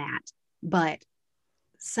done that. But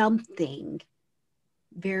something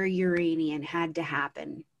very Uranian had to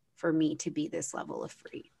happen for me to be this level of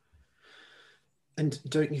free. And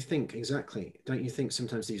don't you think, exactly? Don't you think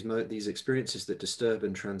sometimes these experiences that disturb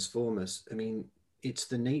and transform us? I mean, it's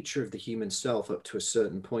the nature of the human self up to a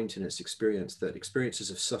certain point in its experience that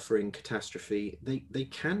experiences of suffering, catastrophe, they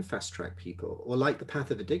can fast track people, or like the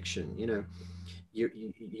path of addiction. You know,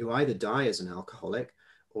 you either die as an alcoholic,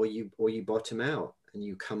 or you bottom out and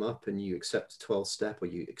you come up and you accept the 12 step, or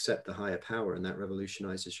you accept the higher power, and that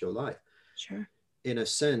revolutionizes your life. Sure. In a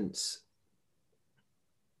sense,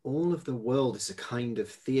 all of the world is a kind of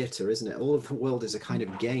theater, isn't it? All of the world is a kind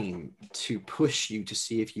of game to push you to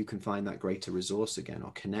see if you can find that greater resource again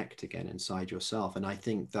or connect again inside yourself. And I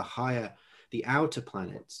think the outer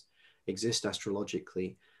planets exist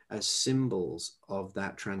astrologically as symbols of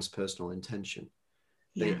that transpersonal intention.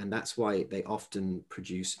 Yeah. And that's why they often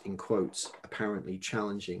produce, in quotes, apparently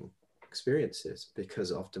challenging experiences,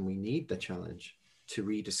 because often we need the challenge to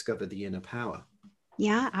rediscover the inner power.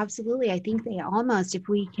 Yeah, absolutely. I think they almost, if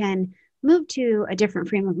we can move to a different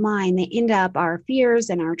frame of mind, they end up our fears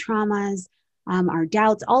and our traumas, our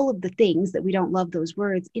doubts, all of the things that we don't love those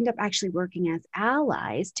words, end up actually working as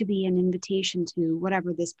allies to be an invitation to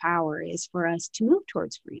whatever this power is for us to move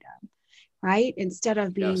towards freedom, right? Instead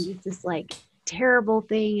of being Yes. just this like terrible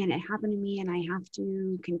thing and it happened to me and I have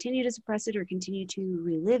to continue to suppress it or continue to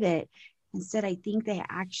relive it. Instead, I think they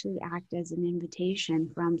actually act as an invitation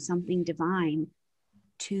from something divine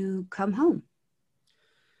to come home.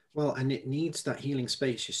 Well, and it needs that healing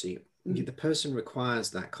space, you see. Mm. The person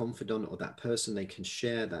requires that confidant, or that person they can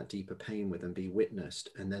share that deeper pain with and be witnessed,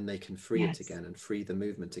 and then they can free it Yes. again and free the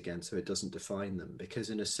movement again so it doesn't define them.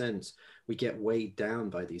 Because, in a sense, we get weighed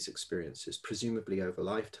down by these experiences, presumably over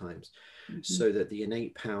lifetimes, Mm-hmm. so that the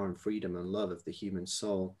innate power and freedom and love of the human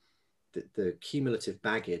soul, the cumulative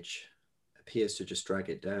baggage appears to just drag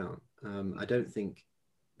it down. I don't think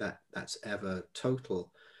that that's ever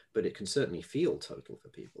total, but it can certainly feel total for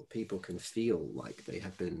people. People can feel like they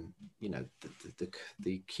have been,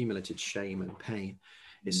 the accumulated shame and pain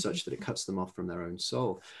is such that it cuts them off from their own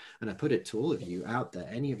soul. And I put it to all of you out there,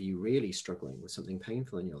 any of you really struggling with something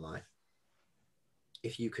painful in your life,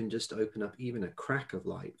 if you can just open up even a crack of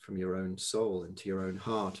light from your own soul into your own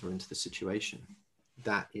heart or into the situation,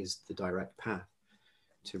 that is the direct path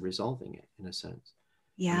to resolving it, in a sense.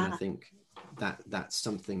 Yeah. I mean, I think that's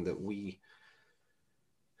something that we,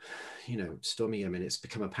 Stormy, I mean, it's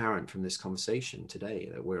become apparent from this conversation today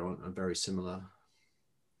that we're on a very similar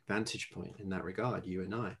vantage point in that regard, you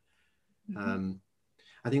and I.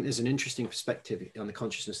 I think there's an interesting perspective on the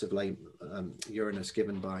consciousness of Uranus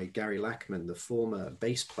given by Gary Lachman, the former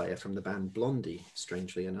bass player from the band Blondie,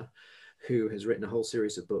 strangely enough, who has written a whole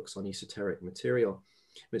series of books on esoteric material.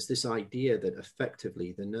 It's this idea that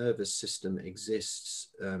effectively the nervous system exists,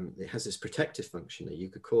 it has this protective function that you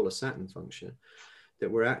could call a Saturn function,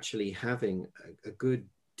 that we're actually having a good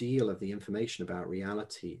deal of the information about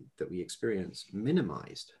reality that we experience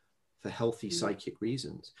minimized for healthy psychic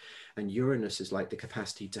reasons. And Uranus is like the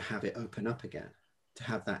capacity to have it open up again, to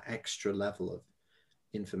have that extra level of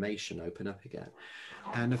information open up again.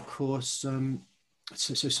 And of course,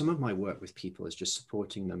 so some of my work with people is just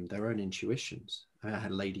supporting them, their own intuitions. I had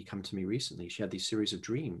a lady come to me recently. She had these series of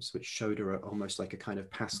dreams which showed her almost like a kind of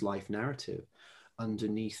past life narrative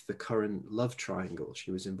underneath the current love triangle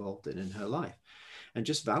she was involved in her life. And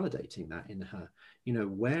just validating that in her,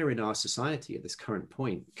 where in our society at this current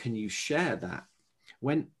point can you share that?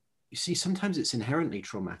 When you see, sometimes it's inherently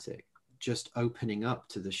traumatic, just opening up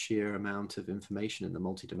to the sheer amount of information in the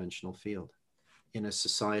multidimensional field in a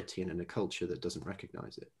society and in a culture that doesn't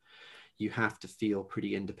recognize it. You have to feel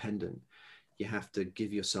pretty independent. You have to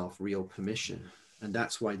give yourself real permission. And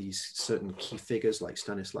that's why these certain key figures like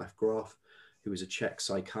Stanislav Grof, who was a Czech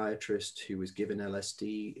psychiatrist who was given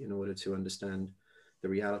LSD in order to understand the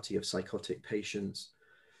reality of psychotic patients,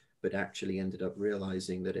 but actually ended up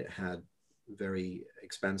realizing that it had very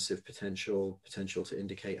expansive potential to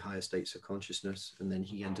indicate higher states of consciousness. And then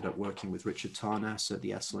he ended up working with Richard Tarnas at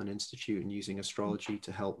the Esalen Institute and using astrology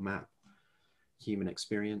to help map human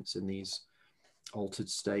experience in these altered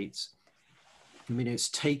states. I mean, it's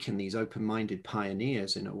taken these open-minded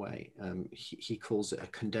pioneers in a way. He calls it a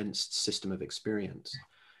condensed system of experience,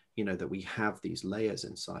 that we have these layers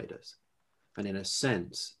inside us. And in a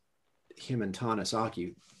sense, him and Tarnas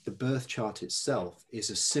argue the birth chart itself is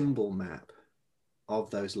a symbol map of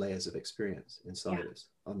those layers of experience inside us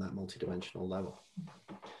on that multidimensional level.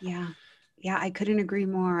 Yeah. Yeah. I couldn't agree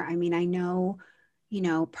more. I mean, I know,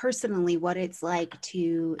 personally what it's like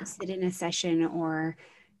to sit in a session or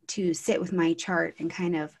to sit with my chart and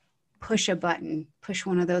kind of push a button, push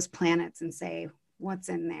one of those planets and say, what's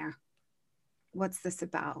in there? What's this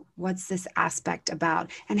about? What's this aspect about?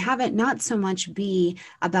 And have it not so much be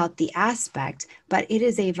about the aspect, but it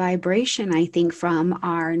is a vibration, I think, from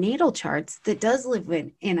our natal charts that does live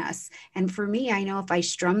in us. And for me, I know if I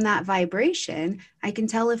strum that vibration, I can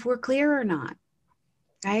tell if we're clear or not.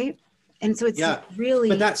 Right. And so it's really.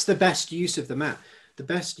 But that's the best use of the map. The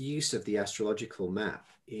best use of the astrological map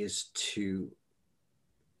is to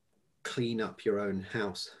clean up your own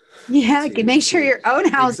house. Yeah, you can make sure your own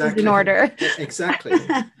house is in order. Exactly.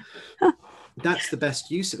 That's the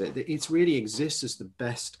best use of it. It really exists as the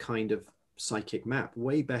best kind of psychic map,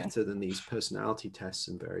 way better than these personality tests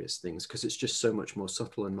and various things, because it's just so much more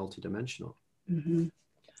subtle and multidimensional. Mm-hmm.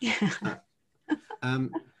 Yeah.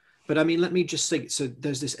 But I mean, let me just say, so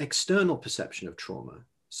there's this external perception of trauma.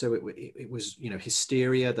 So it was,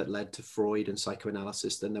 hysteria that led to Freud and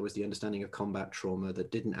psychoanalysis. Then there was the understanding of combat trauma that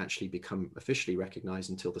didn't actually become officially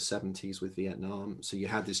recognized until the 70s with Vietnam. So you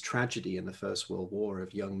had this tragedy in the First World War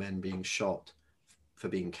of young men being shot for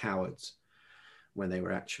being cowards when they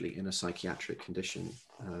were actually in a psychiatric condition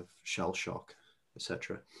of shell shock,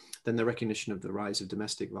 etc. Then the recognition of the rise of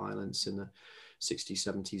domestic violence in the 60s,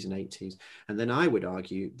 70s, and 80s. And then I would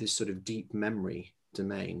argue this sort of deep memory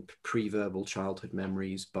domain, pre-verbal childhood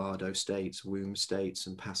memories, bardo states, womb states,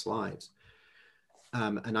 and past lives.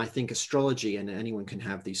 And I think astrology, and anyone can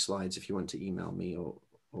have these slides if you want to email me or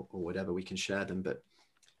whatever, we can share them. But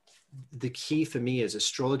the key for me is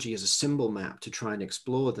astrology is a symbol map to try and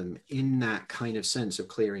explore them in that kind of sense of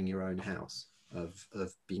clearing your own house, of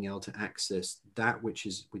being able to access that which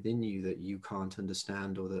is within you that you can't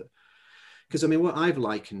understand, or that, because I mean, what I've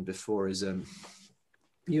likened before is,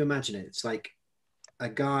 you imagine it, it's like a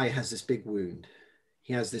guy has this big wound.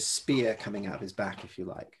 He has this spear coming out of his back, if you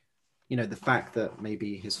like. You know, the fact that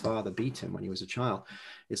maybe his father beat him when he was a child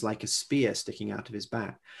is like a spear sticking out of his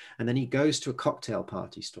back. And then he goes to a cocktail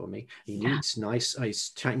party, Stormy. He meets nice, he's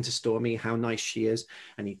chatting to Stormy, how nice she is.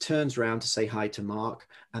 And he turns around to say hi to Mark.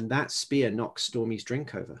 And that spear knocks Stormy's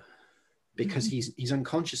drink over because he's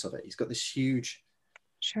unconscious of it. He's got this huge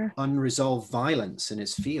unresolved violence in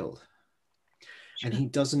his field. And he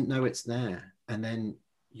doesn't know it's there. And then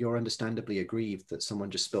you're understandably aggrieved that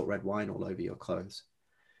someone just spilt red wine all over your clothes.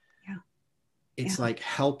 It's like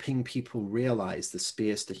helping people realize the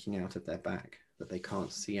spear sticking out of their back that they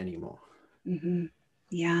can't see anymore. And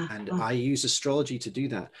I use astrology to do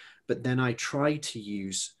that. But then I try to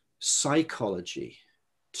use psychology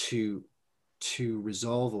to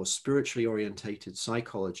resolve, or spiritually orientated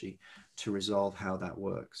psychology to resolve how that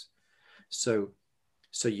works.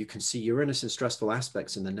 So you can see Uranus and stressful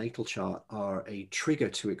aspects in the natal chart are a trigger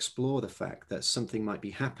to explore the fact that something might be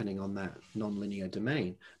happening on that nonlinear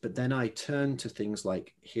domain. But then I turn to things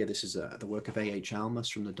like, here, this is the work of A.H. Almas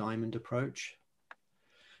from the Diamond Approach.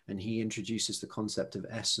 And he introduces the concept of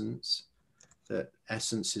essence, that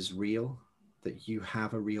essence is real, that you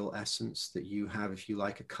have a real essence, that you have, if you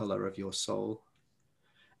like, a color of your soul.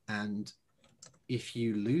 And if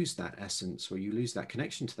you lose that essence, or you lose that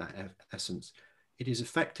connection to that essence, it is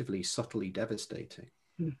effectively subtly devastating.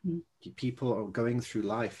 People are going through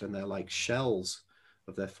life and they're like shells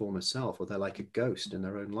of their former self, or they're like a ghost in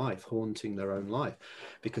their own life, haunting their own life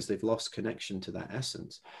because they've lost connection to that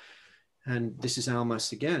essence. And this is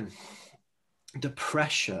Almas again. The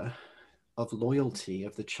pressure of loyalty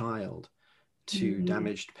of the child to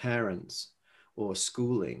damaged parents or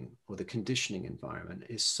schooling or the conditioning environment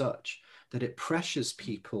is such that it pressures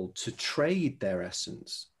people to trade their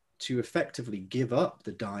essence, to effectively give up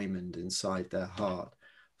the diamond inside their heart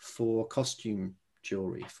for costume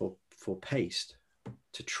jewelry, for paste,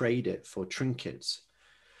 to trade it for trinkets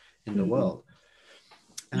in the world.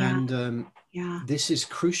 And this is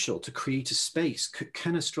crucial to create a space.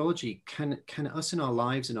 Can astrology, can us in our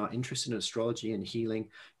lives and our interest in astrology and healing,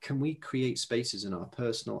 can we create spaces in our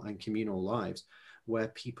personal and communal lives where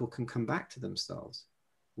people can come back to themselves,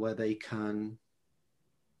 where they can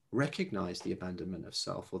recognize the abandonment of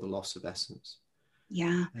self or the loss of essence?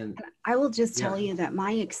 And I will just tell you that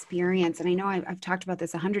my experience, and I know I've talked about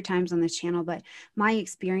this 100 times on this channel, but my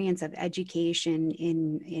experience of education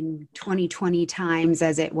in 2020 times,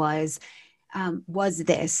 as it was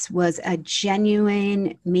a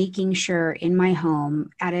genuine making sure in my home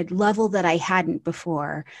at a level that I hadn't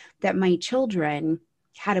before, that my children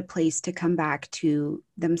had a place to come back to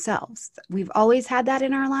themselves. We've always had that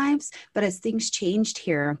in our lives, but as things changed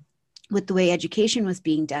here with the way education was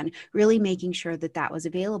being done, really making sure that that was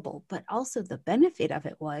available. But also the benefit of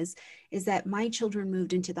it is that my children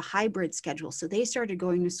moved into the hybrid schedule. So they started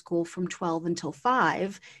going to school from 12 until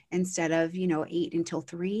 5 instead of, 8 until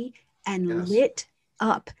 3, and lit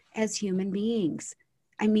up as human beings.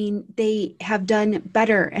 I mean, they have done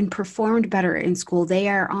better and performed better in school. They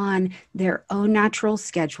are on their own natural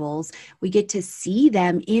schedules. We get to see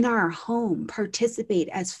them in our home participate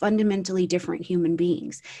as fundamentally different human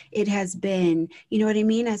beings. It has been, you know what I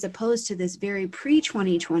mean? As opposed to this very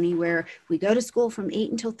pre-2020 where we go to school from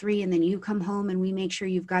 8 until 3 and then you come home and we make sure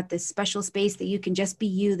you've got this special space that you can just be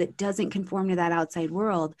you, that doesn't conform to that outside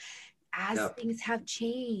world. As things have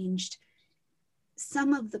changed,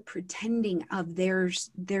 some of the pretending of their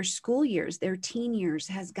school years, their teen years,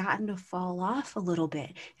 has gotten to fall off a little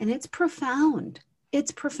bit. And it's profound.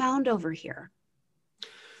 It's profound over here.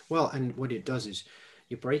 Well, and what it does is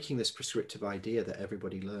you're breaking this prescriptive idea that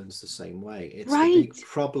everybody learns the same way. It's right. The big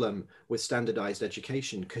problem with standardized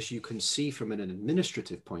education, because you can see from an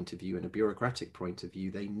administrative point of view and a bureaucratic point of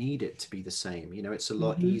view, they need it to be the same. It's a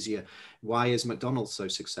lot easier. Why is McDonald's so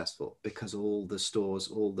successful? Because all the stores,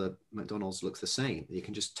 all the McDonald's looks the same. You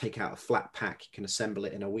can just take out a flat pack, you can assemble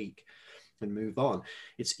it in a week and move on.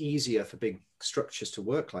 It's easier for big structures to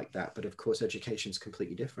work like that, but of course education is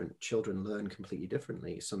completely different. Children learn completely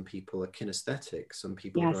differently. Some people are kinesthetic, some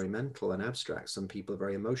people are very mental and abstract, some people are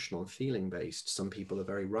very emotional and feeling based, some people are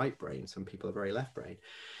very right brain, some people are very left brain.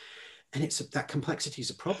 And that complexity is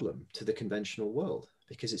a problem to the conventional world,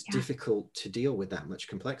 because it's difficult to deal with that much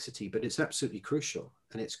complexity, but it's absolutely crucial.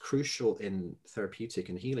 And it's crucial in therapeutic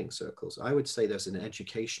and healing circles. I would say there's an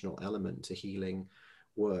educational element to healing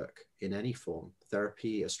work in any form,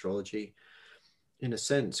 therapy, astrology, in a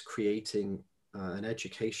sense, creating an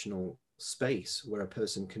educational space where a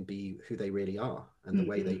person can be who they really are and the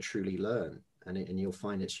way they truly learn. And you'll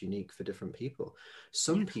find it's unique for different people.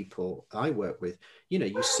 Some people I work with,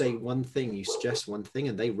 you say one thing, you suggest one thing,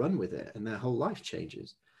 and they run with it and their whole life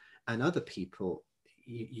changes. And other people,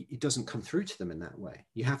 it doesn't come through to them in that way.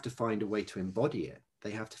 You have to find a way to embody it.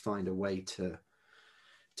 They have to find a way to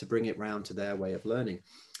bring it round to their way of learning.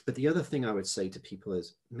 But the other thing I would say to people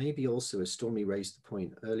is, maybe also, as Stormy raised the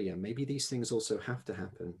point earlier, maybe these things also have to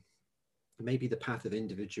happen. Maybe the path of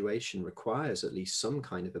individuation requires at least some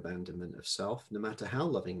kind of abandonment of self, no matter how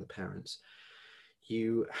loving the parents.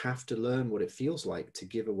 You have to learn what it feels like to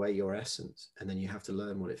give away your essence, and then you have to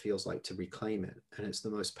learn what it feels like to reclaim it. And it's the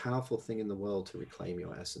most powerful thing in the world to reclaim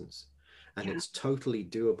your essence, and Yeah. it's totally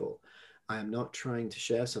doable. I am not trying to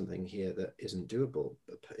share something here that isn't doable.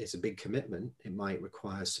 It's a big commitment. It might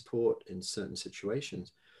require support in certain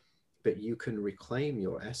situations, but you can reclaim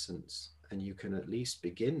your essence, and you can at least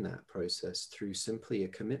begin that process through simply a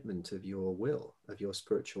commitment of your will, of your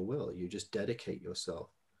spiritual will. You just dedicate yourself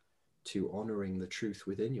to honoring the truth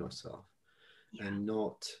within yourself, Yeah. and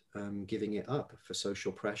not giving it up for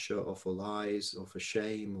social pressure or for lies or for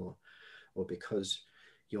shame, or because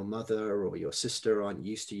your mother or your sister aren't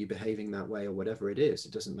used to you behaving that way, or whatever it is.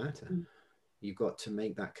 It doesn't matter. Mm. You've got to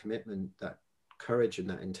make that commitment, that courage and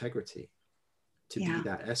that integrity to be Yeah.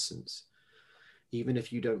 that essence, even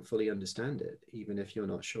if you don't fully understand it, even if you're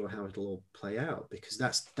not sure how it'll all play out, because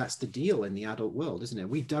that's the deal in the adult world, isn't it?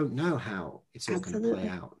 We don't know how it's all going to play Absolutely.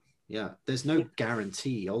 out. Yeah, there's no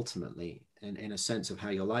guarantee ultimately in a sense of how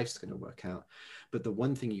your life's going to work out. But the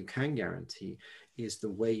one thing you can guarantee is the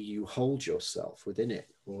way you hold yourself within it,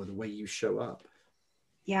 or the way you show up.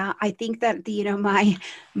 Yeah, I think that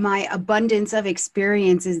my abundance of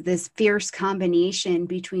experience is this fierce combination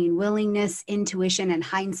between willingness, intuition, and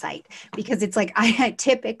hindsight. Because it's like I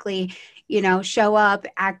typically, show up,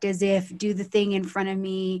 act as if, do the thing in front of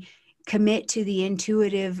me, commit to the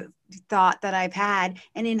intuitive thought that I've had,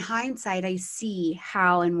 and in hindsight, I see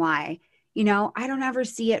how and why. I don't ever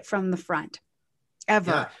see it from the front,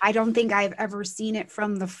 ever. Yeah, I don't think I've ever seen it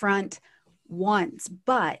from the front once,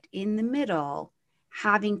 but in the middle,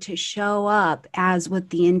 having to show up as what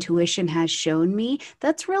the intuition has shown me,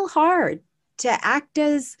 that's real hard to act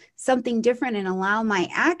as something different and allow my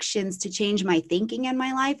actions to change my thinking in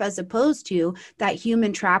my life, as opposed to that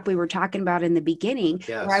human trap we were talking about in the beginning,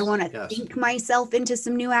 where I yes, want to yes, think myself into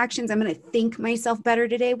some new actions. I'm going to think myself better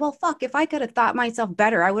today. Well, fuck, if I could have thought myself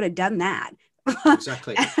better, I would have done that.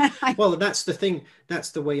 exactly. Well, that's the thing.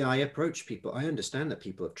 That's the way I approach people. I understand that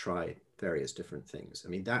people have tried various different things. I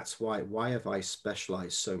mean, that's why have I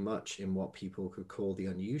specialized so much in what people could call the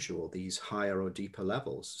unusual, these higher or deeper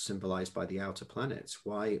levels symbolized by the outer planets?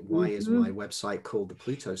 Why is my Mhm. website called the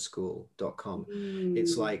plutoschool.com?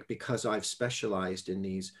 It's Mm, like, because I've specialized in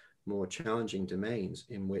these more challenging domains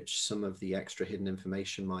in which some of the extra hidden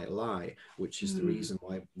information might lie, which is the mm, reason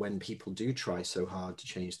why when people do try so hard to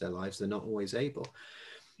change their lives, they're not always able.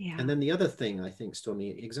 And yeah, then the other thing, I think,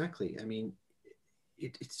 Stormy, exactly. I mean,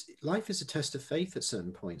 it's life is a test of faith at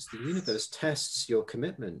certain points. The universe tests your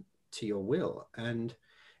commitment to your will. And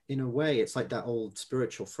in a way, it's like that old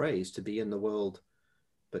spiritual phrase, to be in the world,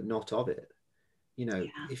 but not of it. yeah.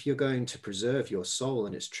 If you're going to preserve your soul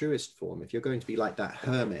in its truest form, if you're going to be like that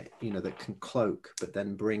hermit, that can cloak, but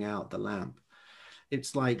then bring out the lamp,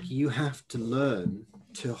 it's like you have to learn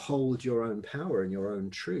to hold your own power and your own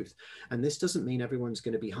truth. And this doesn't mean everyone's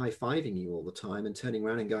going to be high-fiving you all the time and turning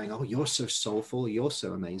around and going, oh, you're so soulful, you're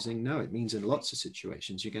so amazing. No, it means in lots of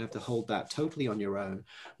situations you're going to have to hold that totally on your own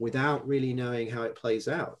without really knowing how it plays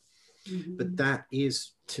out. But Mhm. that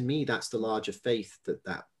is, to me, that's the larger faith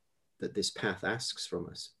that this path asks from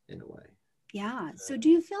us, in a way. Yeah. So do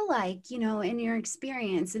you feel like, in your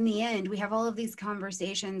experience, in the end, we have all of these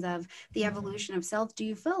conversations of the evolution of self. Do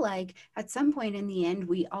you feel like at some point in the end,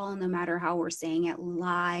 we all, no matter how we're saying it,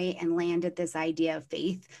 lie and land at this idea of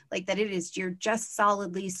faith? Like that it is, you're just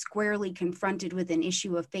solidly, squarely confronted with an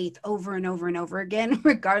issue of faith over and over and over again,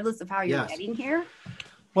 regardless of how you're Yes. getting here?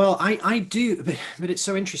 Well, I do, but it's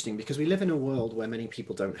so interesting because we live in a world where many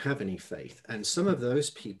people don't have any faith. And some of those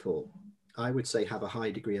people, I would say, have a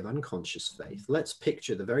high degree of unconscious faith. Let's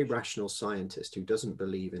picture the very rational scientist who doesn't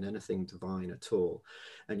believe in anything divine at all.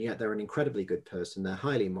 And yet they're an incredibly good person. They're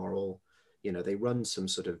highly moral. They run some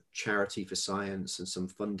sort of charity for science and some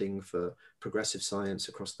funding for progressive science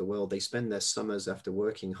across the world. They spend their summers after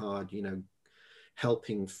working hard,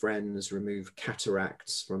 helping friends remove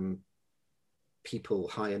cataracts from people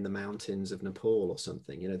high in the mountains of Nepal or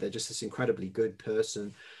something. They're just this incredibly good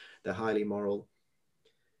person. They're highly moral.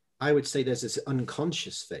 I would say there's this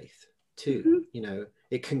unconscious faith too. Mhm.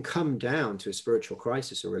 It can come down to a spiritual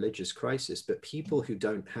crisis or religious crisis, but people who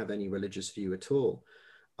don't have any religious view at all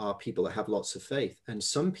are people that have lots of faith. And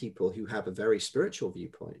some people who have a very spiritual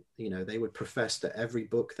viewpoint, they would profess that every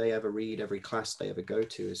book they ever read, every class they ever go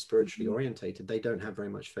to is spiritually Mhm. orientated. They don't have very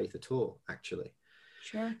much faith at all, actually.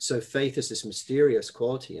 Sure. So faith is this mysterious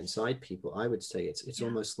quality inside people. I would say it's Yeah.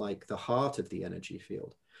 almost like the heart of the energy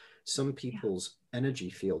field. Some Yeah. people's energy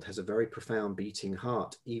field has a very profound beating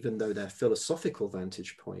heart, even though their philosophical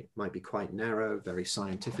vantage point might be quite narrow, very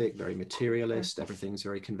scientific, very materialist, everything's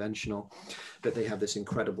very conventional, but they have this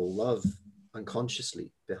incredible love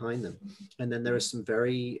unconsciously behind them. And then there are some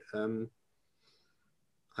very,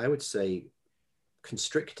 I would say,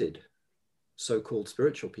 constricted so-called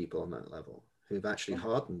spiritual people on that level who've actually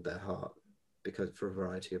hardened their heart because for a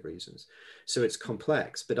variety of reasons. So it's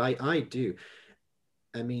complex, but I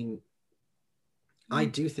mean, I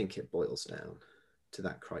do think it boils down to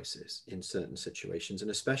that crisis in certain situations,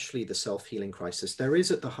 and especially the self-healing crisis. There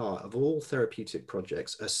is at the heart of all therapeutic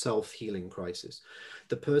projects a self-healing crisis.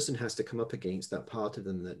 The person has to come up against that part of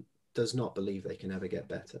them that does not believe they can ever get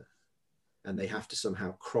better, and they have to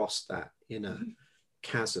somehow cross that inner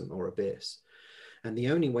chasm or abyss. And the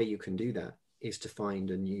only way you can do that is to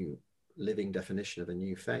find a new living definition of a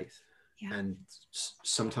new faith. Yeah. And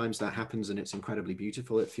sometimes that happens and it's incredibly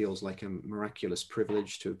beautiful. It feels like a miraculous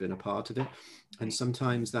privilege to have been a part of it. And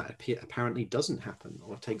sometimes that apparently doesn't happen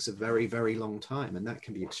or takes a very, very long time. And that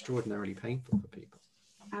can be extraordinarily painful for people.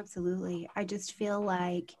 Absolutely. I feel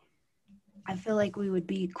like we would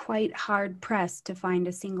be quite hard pressed to find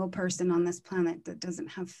a single person on this planet that doesn't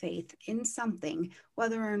have faith in something,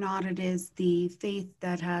 whether or not it is the faith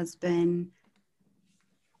that has been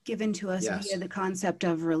given to us via the concept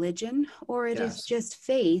of religion, or it is just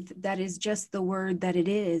faith that is just the word that it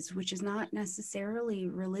is, which is not necessarily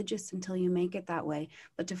religious until you make it that way.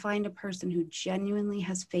 But to find a person who genuinely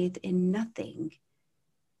has faith in nothing,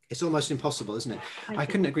 it's almost impossible, isn't it? I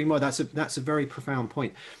couldn't agree more. That's a very profound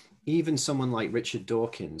point. Even someone like Richard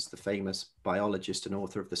Dawkins, the famous biologist and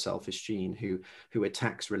author of The Selfish Gene, who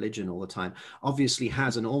attacks religion all the time, obviously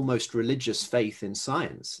has an almost religious faith in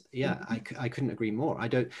science. Yeah, I couldn't agree more.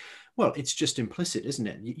 Well, it's just implicit, isn't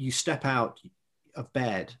it? You step out of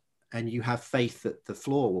bed and you have faith that the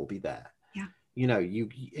floor will be there. Yeah.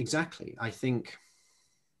 Exactly. I think,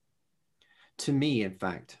 to me, in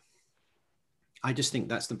fact, I just think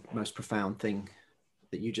that's the most profound thing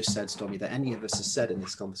that you just said, Stormy, that any of us has said in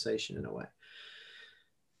this conversation in a way.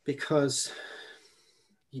 Because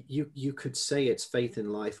you could say it's faith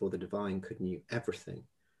in life or the divine, couldn't you? Everything.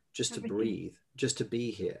 Just to breathe, just to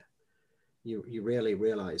be here. You really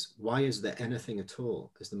realize, why is there anything at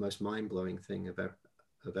all is the most mind-blowing thing of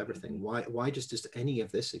everything. Why does any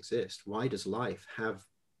of this exist? Why does life have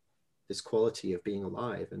this quality of being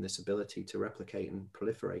alive and this ability to replicate and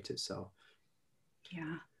proliferate itself?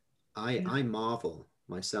 Yeah. I marvel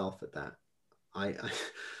myself at that.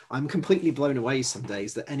 I'm completely blown away some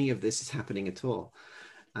days that any of this is happening at all.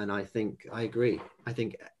 And I think I agree. I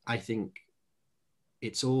think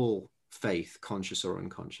it's all faith, conscious or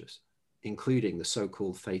unconscious, including the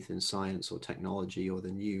so-called faith in science or technology or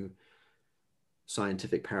the new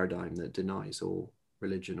scientific paradigm that denies all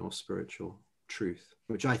religion or spiritual truth,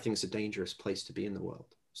 which I think is a dangerous place to be in the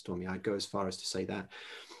world. Stormy, I'd go as far as to say that.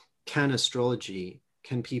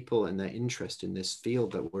 Can people and their interest in this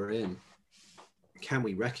field that we're in, can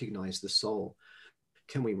we recognize the soul?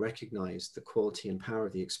 Can we recognize the quality and power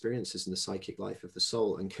of the experiences in the psychic life of the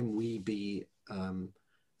soul? And can we be a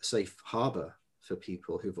safe harbor for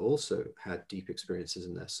people who've also had deep experiences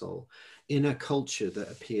in their soul in a culture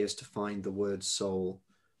that appears to find the word soul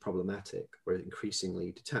problematic, where it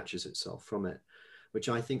increasingly detaches itself from it, which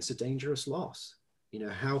I think is a dangerous loss.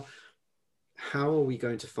 How are we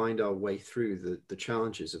going to find our way through the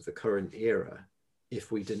challenges of the current era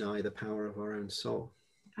if we deny the power of our own soul?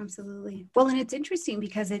 Absolutely. Well, and it's interesting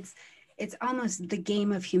because it's almost the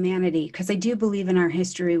game of humanity, because I do believe in our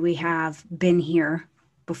history we have been here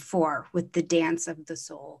before with the dance of the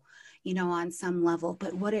soul, on some level.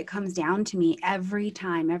 But what it comes down to me every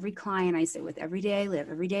time, every client I sit with, every day I live,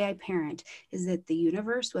 every day I parent, is that the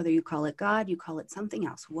universe, whether you call it God, you call it something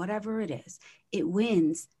else, whatever it is, it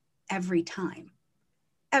wins every time.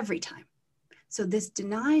 Every time. So this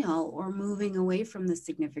denial or moving away from the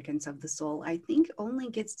significance of the soul, I think only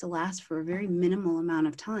gets to last for a very minimal amount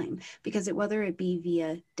of time, because whether it be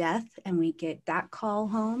via death and we get that call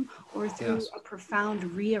home, or through a profound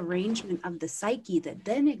rearrangement of the psyche that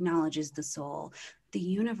then acknowledges the soul, the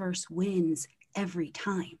universe wins every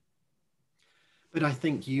time. But I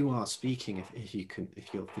think you are speaking,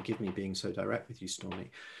 if you'll forgive me being so direct with you,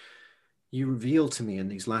 Stormy, you reveal to me in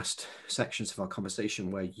these last sections of our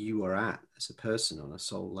conversation where you are at as a person on a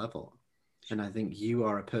soul level. And I think you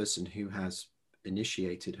are a person who has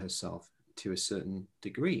initiated herself to a certain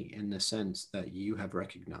degree, in the sense that you have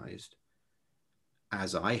recognized,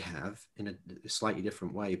 as I have in a slightly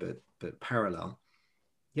different way, but parallel.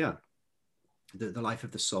 Yeah. the life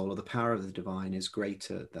of the soul or the power of the divine is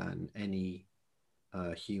greater than any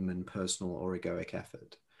human, personal, or egoic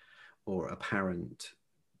effort or apparent,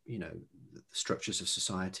 you know, the structures of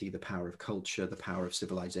society, the power of culture, the power of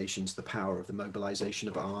civilizations, the power of the mobilization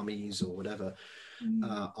of armies or whatever,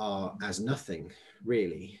 are as nothing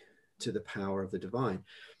really to the power of the divine.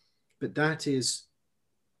 But that is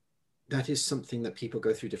something that people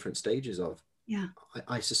go through different stages of. Yeah.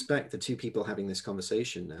 I suspect the two people having this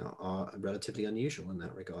conversation now are relatively unusual in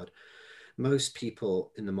that regard. Most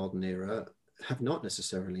people in the modern era have not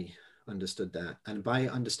necessarily understood that. And by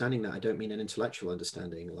understanding that, I don't mean an intellectual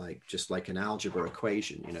understanding, like just like an algebra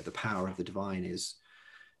equation, you know, the power of the divine is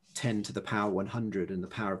 10 to the power 100 and the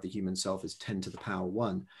power of the human self is 10 to the power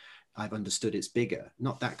 1. I've understood it's bigger.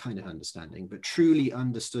 Not that kind of understanding, but truly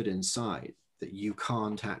understood inside that you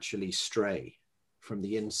can't actually stray from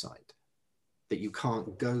the inside, that you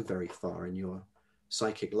can't go very far in your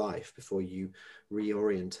psychic life before you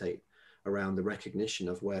reorientate around the recognition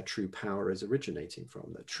of where true power is originating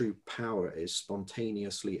from, that true power is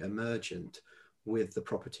spontaneously emergent with the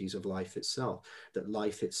properties of life itself, that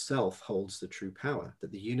life itself holds the true power,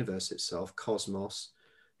 that the universe itself, cosmos,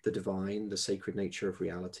 the divine, the sacred nature of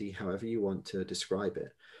reality, however you want to describe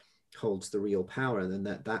it, holds the real power, and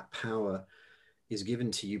then that power is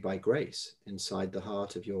given to you by grace inside the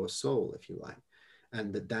heart of your soul, if you like,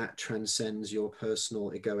 and that transcends your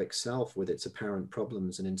personal egoic self with its apparent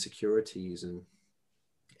problems and insecurities and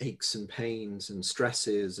aches and pains and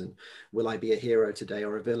stresses, and will I be a hero today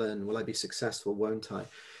or a villain? Will I be successful? Won't I?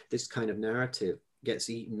 This kind of narrative gets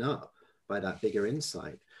eaten up by that bigger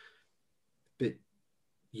insight. But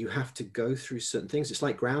you have to go through certain things. It's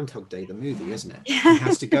like Groundhog Day, the movie, isn't it? He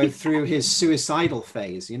has to go through his suicidal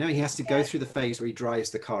phase. You know, he has to go through the phase where he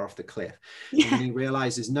drives the car off the cliff. Yeah. And then he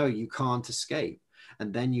realizes, no, you can't escape.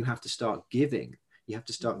 And then you have to start giving. You have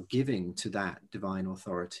to start giving to that divine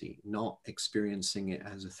authority, not experiencing it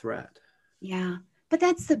as a threat. Yeah. But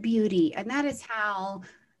that's the beauty. And that is how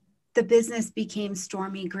the business became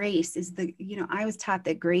Stormy Grace. Is the, you know, I was taught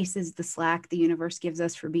that grace is the slack the universe gives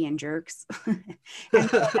us for being jerks. And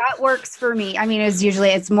so that works for me. I mean,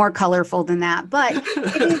 it's more colorful than that, but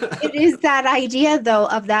it is that idea though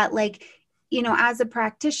of that, like, you know, as a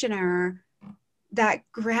practitioner, that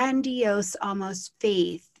grandiose almost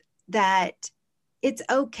faith that it's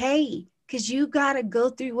okay because you got to go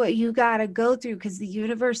through what you got to go through because the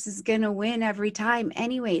universe is going to win every time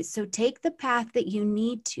anyways. So take the path that you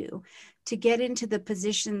need to get into the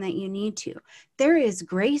position that you need to. There is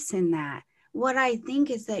grace in that. What I think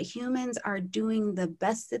is that humans are doing the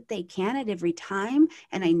best that they can at every time.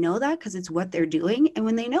 And I know that because it's what they're doing. And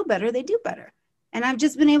when they know better, they do better. And I've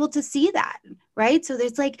just been able to see that, right? So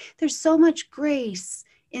there's so much grace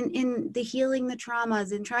in the healing the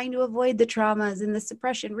traumas and trying to avoid the traumas and the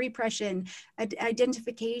suppression, repression,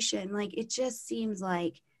 identification. Like, it just seems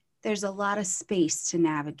like there's a lot of space to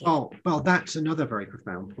navigate. Oh, well, that's another very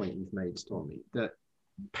profound point you've made, Stormy, that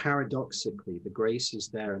paradoxically, the grace is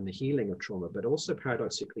there in the healing of trauma, but also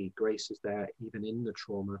paradoxically, grace is there even in the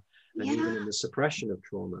trauma and even in the suppression of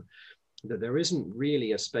trauma. That there isn't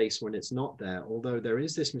really a space when it's not there, although there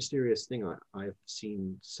is this mysterious thing I've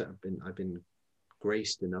seen, I've been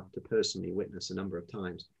graced enough to personally witness a number of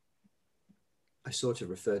times. I sort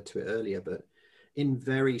of referred to it earlier, but in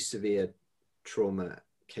very severe trauma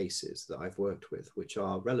cases that I've worked with, which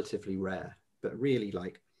are relatively rare, but really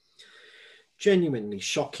like genuinely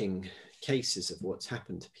shocking cases of what's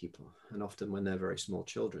happened to people, and often when they're very small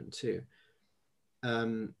children too.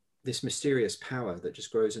 This mysterious power that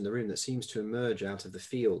just grows in the room that seems to emerge out of the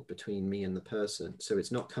field between me and the person. So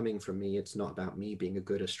it's not coming from me. It's not about me being a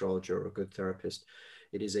good astrologer or a good therapist.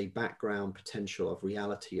 It is a background potential of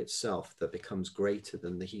reality itself that becomes greater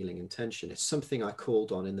than the healing intention. It's something I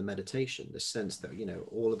called on in the meditation, the sense that, you know,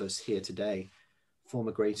 all of us here today form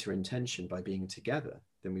a greater intention by being together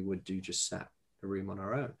than we would do just sat in a room on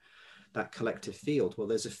our own. That collective field. Well,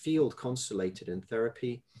 there's a field constellated in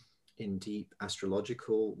therapy, in deep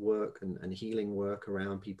astrological work and healing work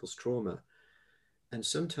around people's trauma. And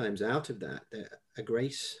sometimes out of that, a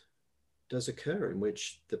grace does occur in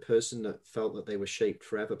which the person that felt that they were shaped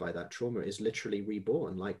forever by that trauma is literally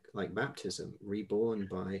reborn, like baptism, reborn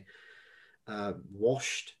by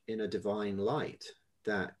washed in a divine light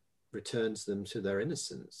that returns them to their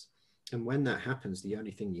innocence. And when that happens, the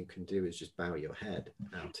only thing you can do is just bow your head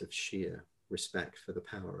out of sheer respect for the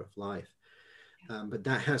power of life. But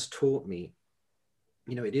that has taught me,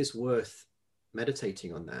 you know, it is worth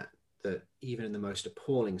meditating on that even in the most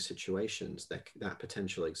appalling situations, that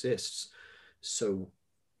potential exists. So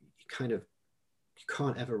you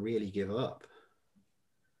can't ever really give up,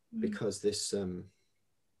 because this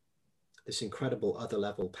this incredible other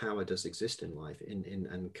level power does exist in life, in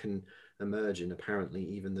and can emerge in apparently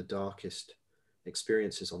even the darkest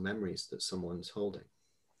experiences or memories that someone's holding.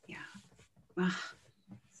 Yeah. Ah,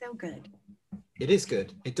 so good. It is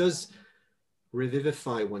good. It does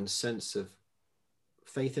revivify one's sense of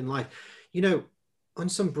faith in life. You know, on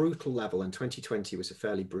some brutal level, and 2020 was a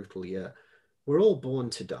fairly brutal year, we're all born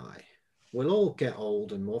to die. We'll all get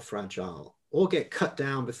old and more fragile, or get cut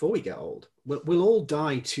down before we get old. We'll all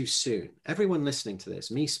die too soon. Everyone listening to this,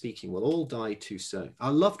 me speaking, will all die too soon.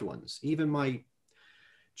 Our loved ones, even my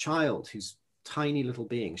child who's tiny little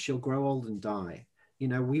being, she'll grow old and die. You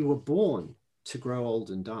know, we were born to grow old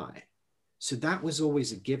and die. So that was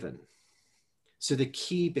always a given. So the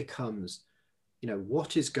key becomes, you know,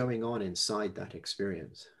 what is going on inside that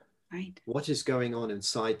experience? Right. What is going on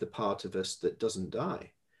inside the part of us that doesn't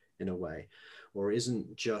die in a way, or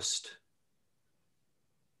isn't just,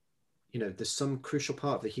 you know, there's some crucial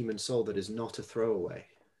part of the human soul that is not a throwaway.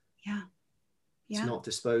 Yeah. It's Yeah. not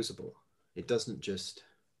disposable. It doesn't just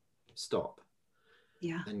stop.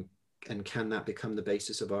 Yeah. And can that become the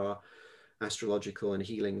basis of our astrological and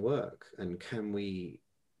healing work? And can we,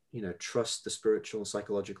 you know, trust the spiritual,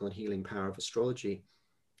 psychological, and healing power of astrology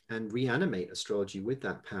and reanimate astrology with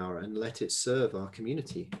that power and let it serve our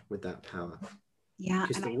community with that power? Yeah.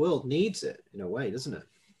 Because And the world needs it in a way, doesn't it?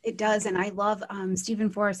 it does. And I love Stephen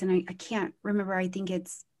Forrest, and I can't remember, I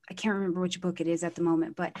can't remember which book it is at the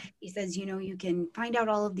moment, but he says, you know, you can find out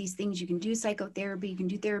all of these things. You can do psychotherapy, you can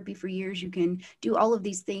do therapy for years, you can do all of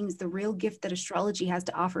these things. The real gift that astrology has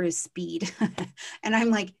to offer is speed. And I'm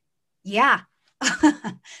like, yeah,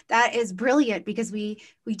 that is brilliant, because we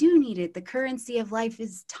do need it. The currency of life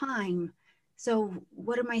is time. So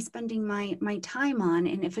what am I spending my time on?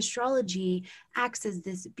 And if astrology acts as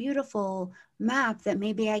this beautiful map, that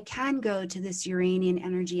maybe I can go to this Uranian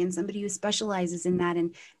energy and somebody who specializes in that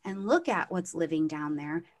and look at what's living down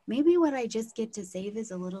there. Maybe what I just get to save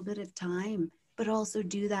is a little bit of time, but also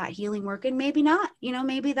do that healing work. And maybe not, you know,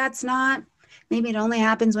 maybe that's not, maybe it only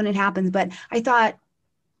happens when it happens. But I thought,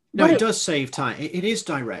 No, what it it, does save time. It is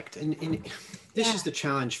direct. And this yeah, is the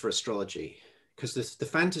challenge for astrology, because the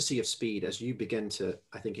fantasy of speed, as you begin to,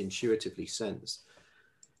 I think, intuitively sense,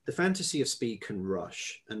 the fantasy of speed can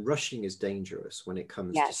rush, and rushing is dangerous when it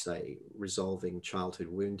comes to, yes, say, resolving childhood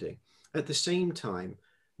wounding. At the same time,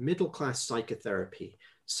 middle class psychotherapy,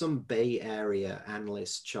 some Bay Area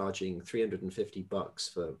analyst charging $350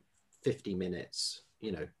 for 50 minutes,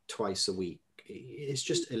 you know, twice a week, it's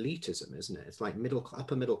just elitism, isn't it? It's like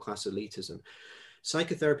upper middle class elitism.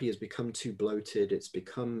 Psychotherapy has become too bloated. It's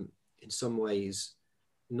become, in some ways,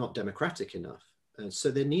 not democratic enough. So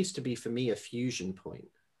there needs to be, for me, a fusion point.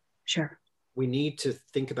 sure, We need to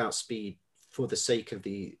think about speed for the sake of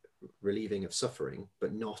the relieving of suffering,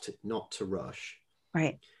 but not to rush.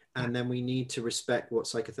 right, yeah, And then we need to respect what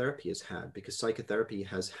psychotherapy has had, because psychotherapy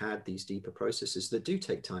has had these deeper processes that do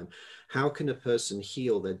take time. How can a person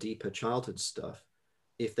heal their deeper childhood stuff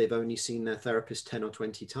if they've only seen their therapist 10 or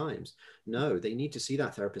 20 times? No, they need to see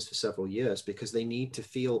that therapist for several years, because they need to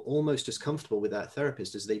feel almost as comfortable with that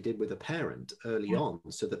therapist as they did with a parent early yeah, on,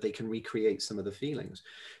 so that they can recreate some of the feelings.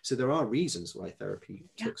 So there are reasons why therapy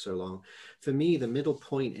yeah, took so long. For me, the middle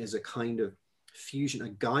point is a kind of fusion, a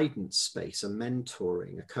guidance space, a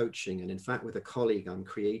mentoring, a coaching. And in fact, with a colleague, I'm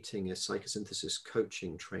creating a psychosynthesis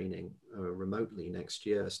coaching training remotely next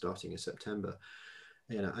year, starting in September,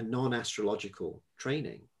 you know, a non-astrological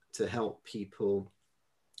training to help people.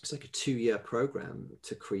 It's like a 2-year program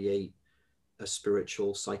to create a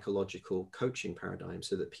spiritual, psychological coaching paradigm,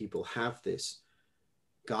 so that people have this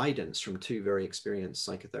guidance from 2 very experienced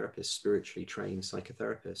psychotherapists, spiritually trained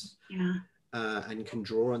psychotherapists, yeah, and can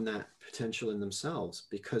draw on that potential in themselves,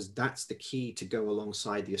 because that's the key to go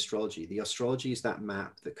alongside the astrology. The astrology is that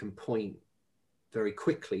map that can point very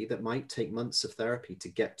quickly, that might take months of therapy to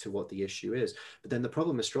get to what the issue is. But then the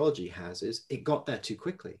problem astrology has is it got there too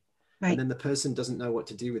quickly. And right. then the person doesn't know what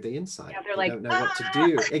to do with the Yeah, insight. they're They like, don't know what to ah,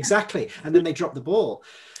 do. Exactly. And then they drop the ball.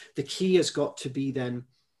 The key has got to be then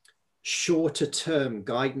shorter term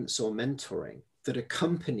guidance or mentoring that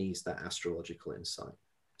accompanies that astrological insight,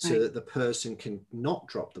 so right, that the person can not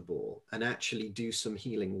drop the ball and actually do some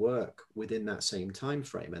healing work within that same time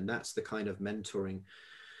frame. And that's the kind of mentoring,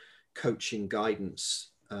 coaching,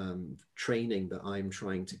 guidance, training that I'm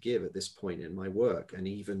trying to give at this point in my work, and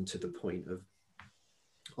even to the point of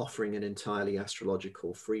offering an entirely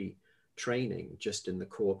astrological free training, just in the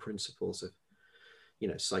core principles of, you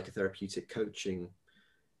know, psychotherapeutic coaching.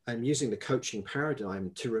 I'm using the coaching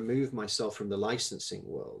paradigm to remove myself from the licensing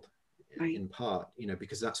world, right, in part, you know,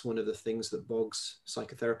 because that's one of the things that bogs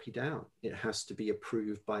psychotherapy down. It has to be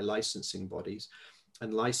approved by licensing bodies.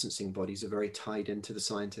 and licensing bodies are very tied into the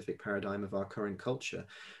scientific paradigm of our current culture,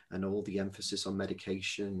 and all the emphasis on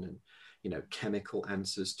medication and, you know, chemical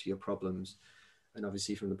answers to your problems. And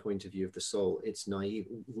obviously from the point of view of the soul, it's naive.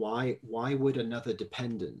 Why would another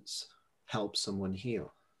dependence help someone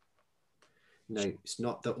heal? No, it's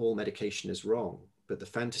not that all medication is wrong, but the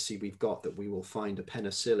fantasy we've got that we will find a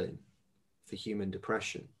penicillin for human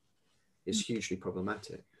depression is hugely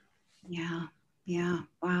problematic. Yeah. Yeah.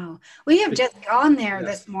 Wow. We have just gone there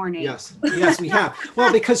this morning. Yes, we have.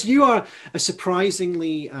 Well, because you are a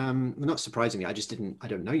surprisingly, not surprisingly, I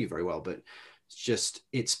don't know you very well, but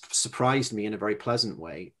it's surprised me in a very pleasant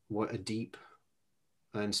way what a deep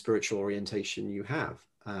and spiritual orientation you have.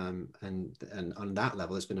 And on that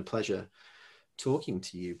level, it's been a pleasure talking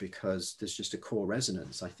to you, because there's just a core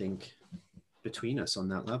resonance, I think, between us on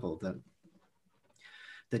that level,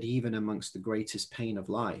 that even amongst the greatest pain of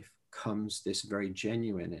life comes this very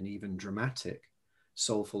genuine and even dramatic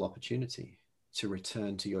soulful opportunity to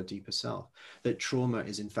return to your deeper self. That trauma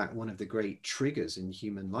is in fact one of the great triggers in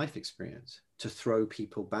human life experience to throw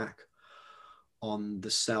people back on the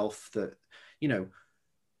self that, you know,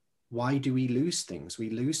 why do we lose things? We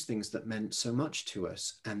lose things that meant so much to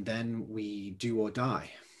us, and then we do or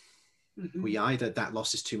die. Mm-hmm. We either, that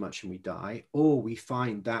loss is too much and we die, or we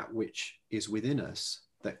find that which is within us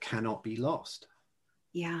that cannot be lost.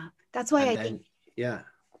 Yeah, that's why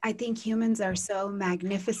I think humans are so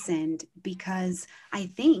magnificent, because I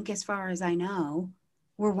think, as far as I know,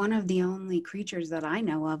 we're one of the only creatures that I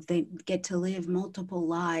know of that get to live multiple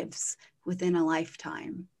lives within a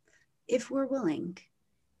lifetime, if we're willing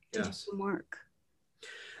to do some work.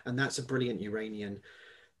 And that's a brilliant Uranian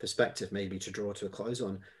perspective, maybe to draw to a close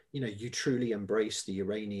on. You know, you truly embrace the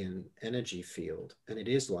Uranian energy field, and it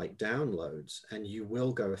is like downloads, and you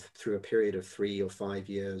will go through a period of 3 or 5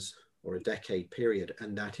 years or a decade period,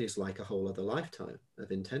 and that is like a whole other lifetime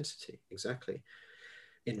of intensity. Exactly.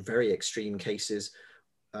 In very extreme cases,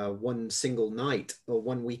 one single night or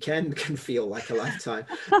one weekend can feel like a lifetime.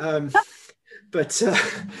 But,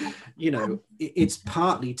 you know, it's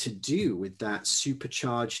partly to do with that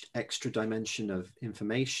supercharged extra dimension of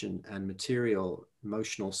information and material,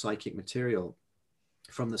 emotional, psychic material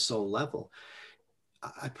from the soul level.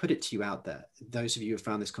 I put it to you out there. Those of you who have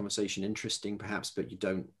found this conversation interesting, perhaps, but you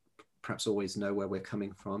don't perhaps always know where we're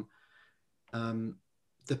coming from.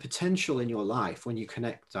 The potential in your life when you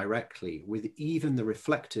connect directly with even the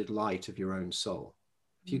reflected light of your own soul.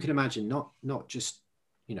 If you can imagine, not just,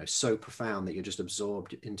 you know, so profound that you're just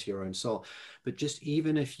absorbed into your own soul, but just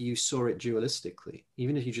even if you saw it dualistically,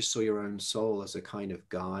 even if you just saw your own soul as a kind of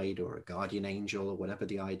guide or a guardian angel or whatever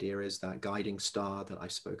the idea is, that guiding star that I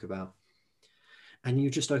spoke about, and you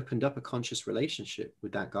just opened up a conscious relationship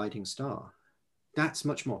with that guiding star, that's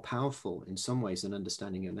much more powerful in some ways than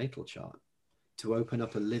understanding your natal chart, to open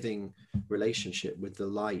up a living relationship with the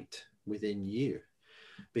light within you,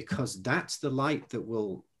 because that's the light that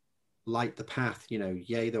will light the path. You know,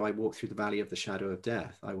 yea, though I walk through the valley of the shadow of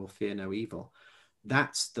death, I will fear no evil.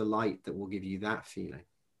 That's the light that will give you that feeling.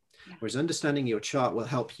 Yeah. Whereas understanding your chart will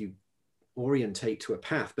help you orientate to a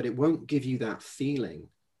path, but it won't give you that feeling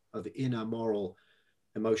of inner moral,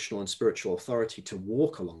 emotional, and spiritual authority to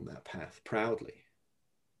walk along that path proudly.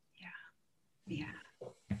 Yeah.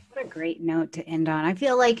 What a great note to end on. I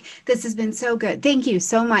feel like this has been so good. Thank you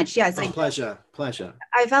so much. Yes. Pleasure.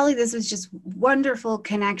 I felt like this was just wonderful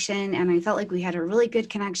connection, and I felt like we had a really good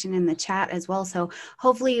connection in the chat as well. So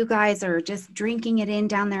hopefully you guys are just drinking it in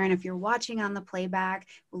down there. And if you're watching on the playback,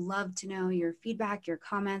 we'd love to know your feedback, your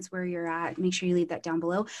comments, where you're at. Make sure you leave that down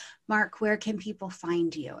below. Mark, where can people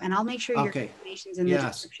find you? And I'll make sure your information's in the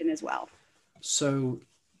description as well. So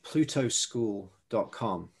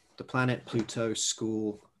plutoschool.com, the planet Pluto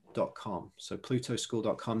School.com. So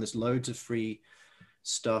plutoschool.com. There's loads of free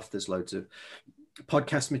stuff. There's loads of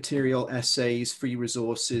podcast material, essays, free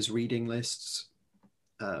resources, reading lists.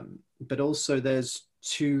 But also there's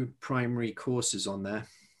 2 primary courses on there.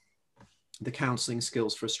 The Counseling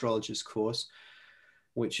Skills for Astrologers course,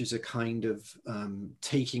 which is a kind of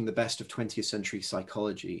taking the best of 20th century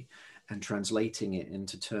psychology and translating it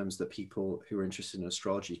into terms that people who are interested in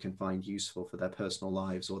astrology can find useful for their personal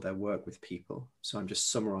lives or their work with people. So I'm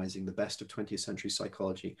just summarizing the best of 20th century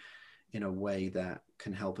psychology in a way that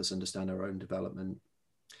can help us understand our own development.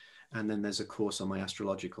 And then there's a course on my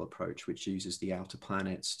astrological approach, which uses the outer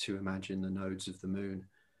planets to imagine the nodes of the moon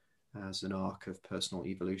as an arc of personal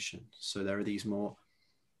evolution. So there are these more,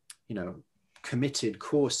 you know, committed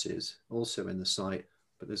courses also in the site,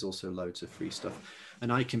 but there's also loads of free stuff.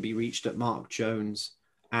 And I can be reached at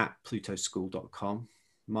markjones@plutoschool.com,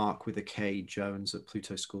 Mark with a K, Jones at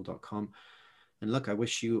plutoschool.com. And look, I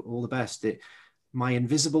wish you all the best. my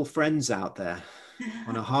invisible friends out there,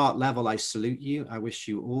 on a heart level, I salute you. I wish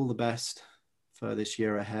you all the best for this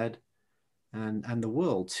year ahead, and the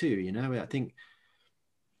world too. You know, I think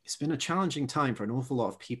it's been a challenging time for an awful lot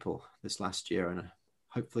of people this last year, and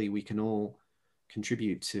hopefully we can all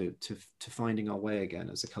contribute to finding our way again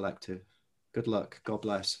as a collective. Good luck. God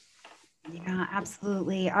bless. Yeah,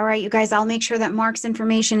 absolutely. All right, you guys, I'll make sure that Mark's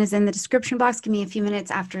information is in the description box. Give me a few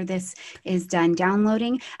minutes after this is done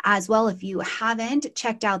downloading. As well, if you haven't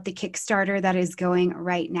checked out the Kickstarter that is going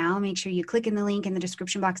right now, make sure you click in the link in the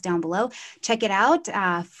description box down below. Check it out.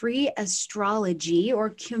 Free astrology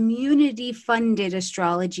or community funded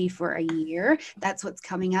astrology for a year. That's what's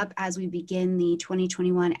coming up as we begin the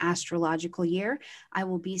 2021 astrological year. I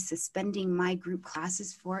will be suspending my group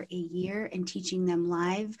classes for a year and teaching them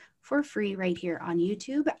live for free right here on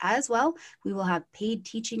YouTube as well. We will have paid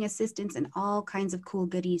teaching assistants and all kinds of cool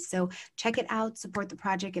goodies. So check it out, support the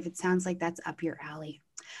project if it sounds like that's up your alley.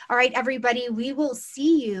 All right, everybody, we will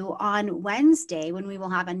see you on Wednesday when we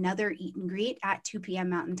will have another eat and greet at 2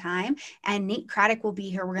 p.m. Mountain Time. And Nate Craddock will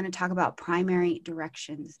be here. We're going to talk about primary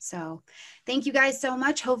directions. So thank you guys so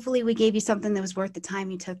much. Hopefully we gave you something that was worth the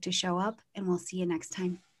time you took to show up, and we'll see you next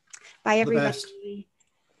time. Bye, everybody.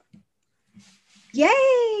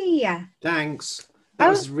 Yay! Thanks. That Oh.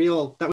 was real. That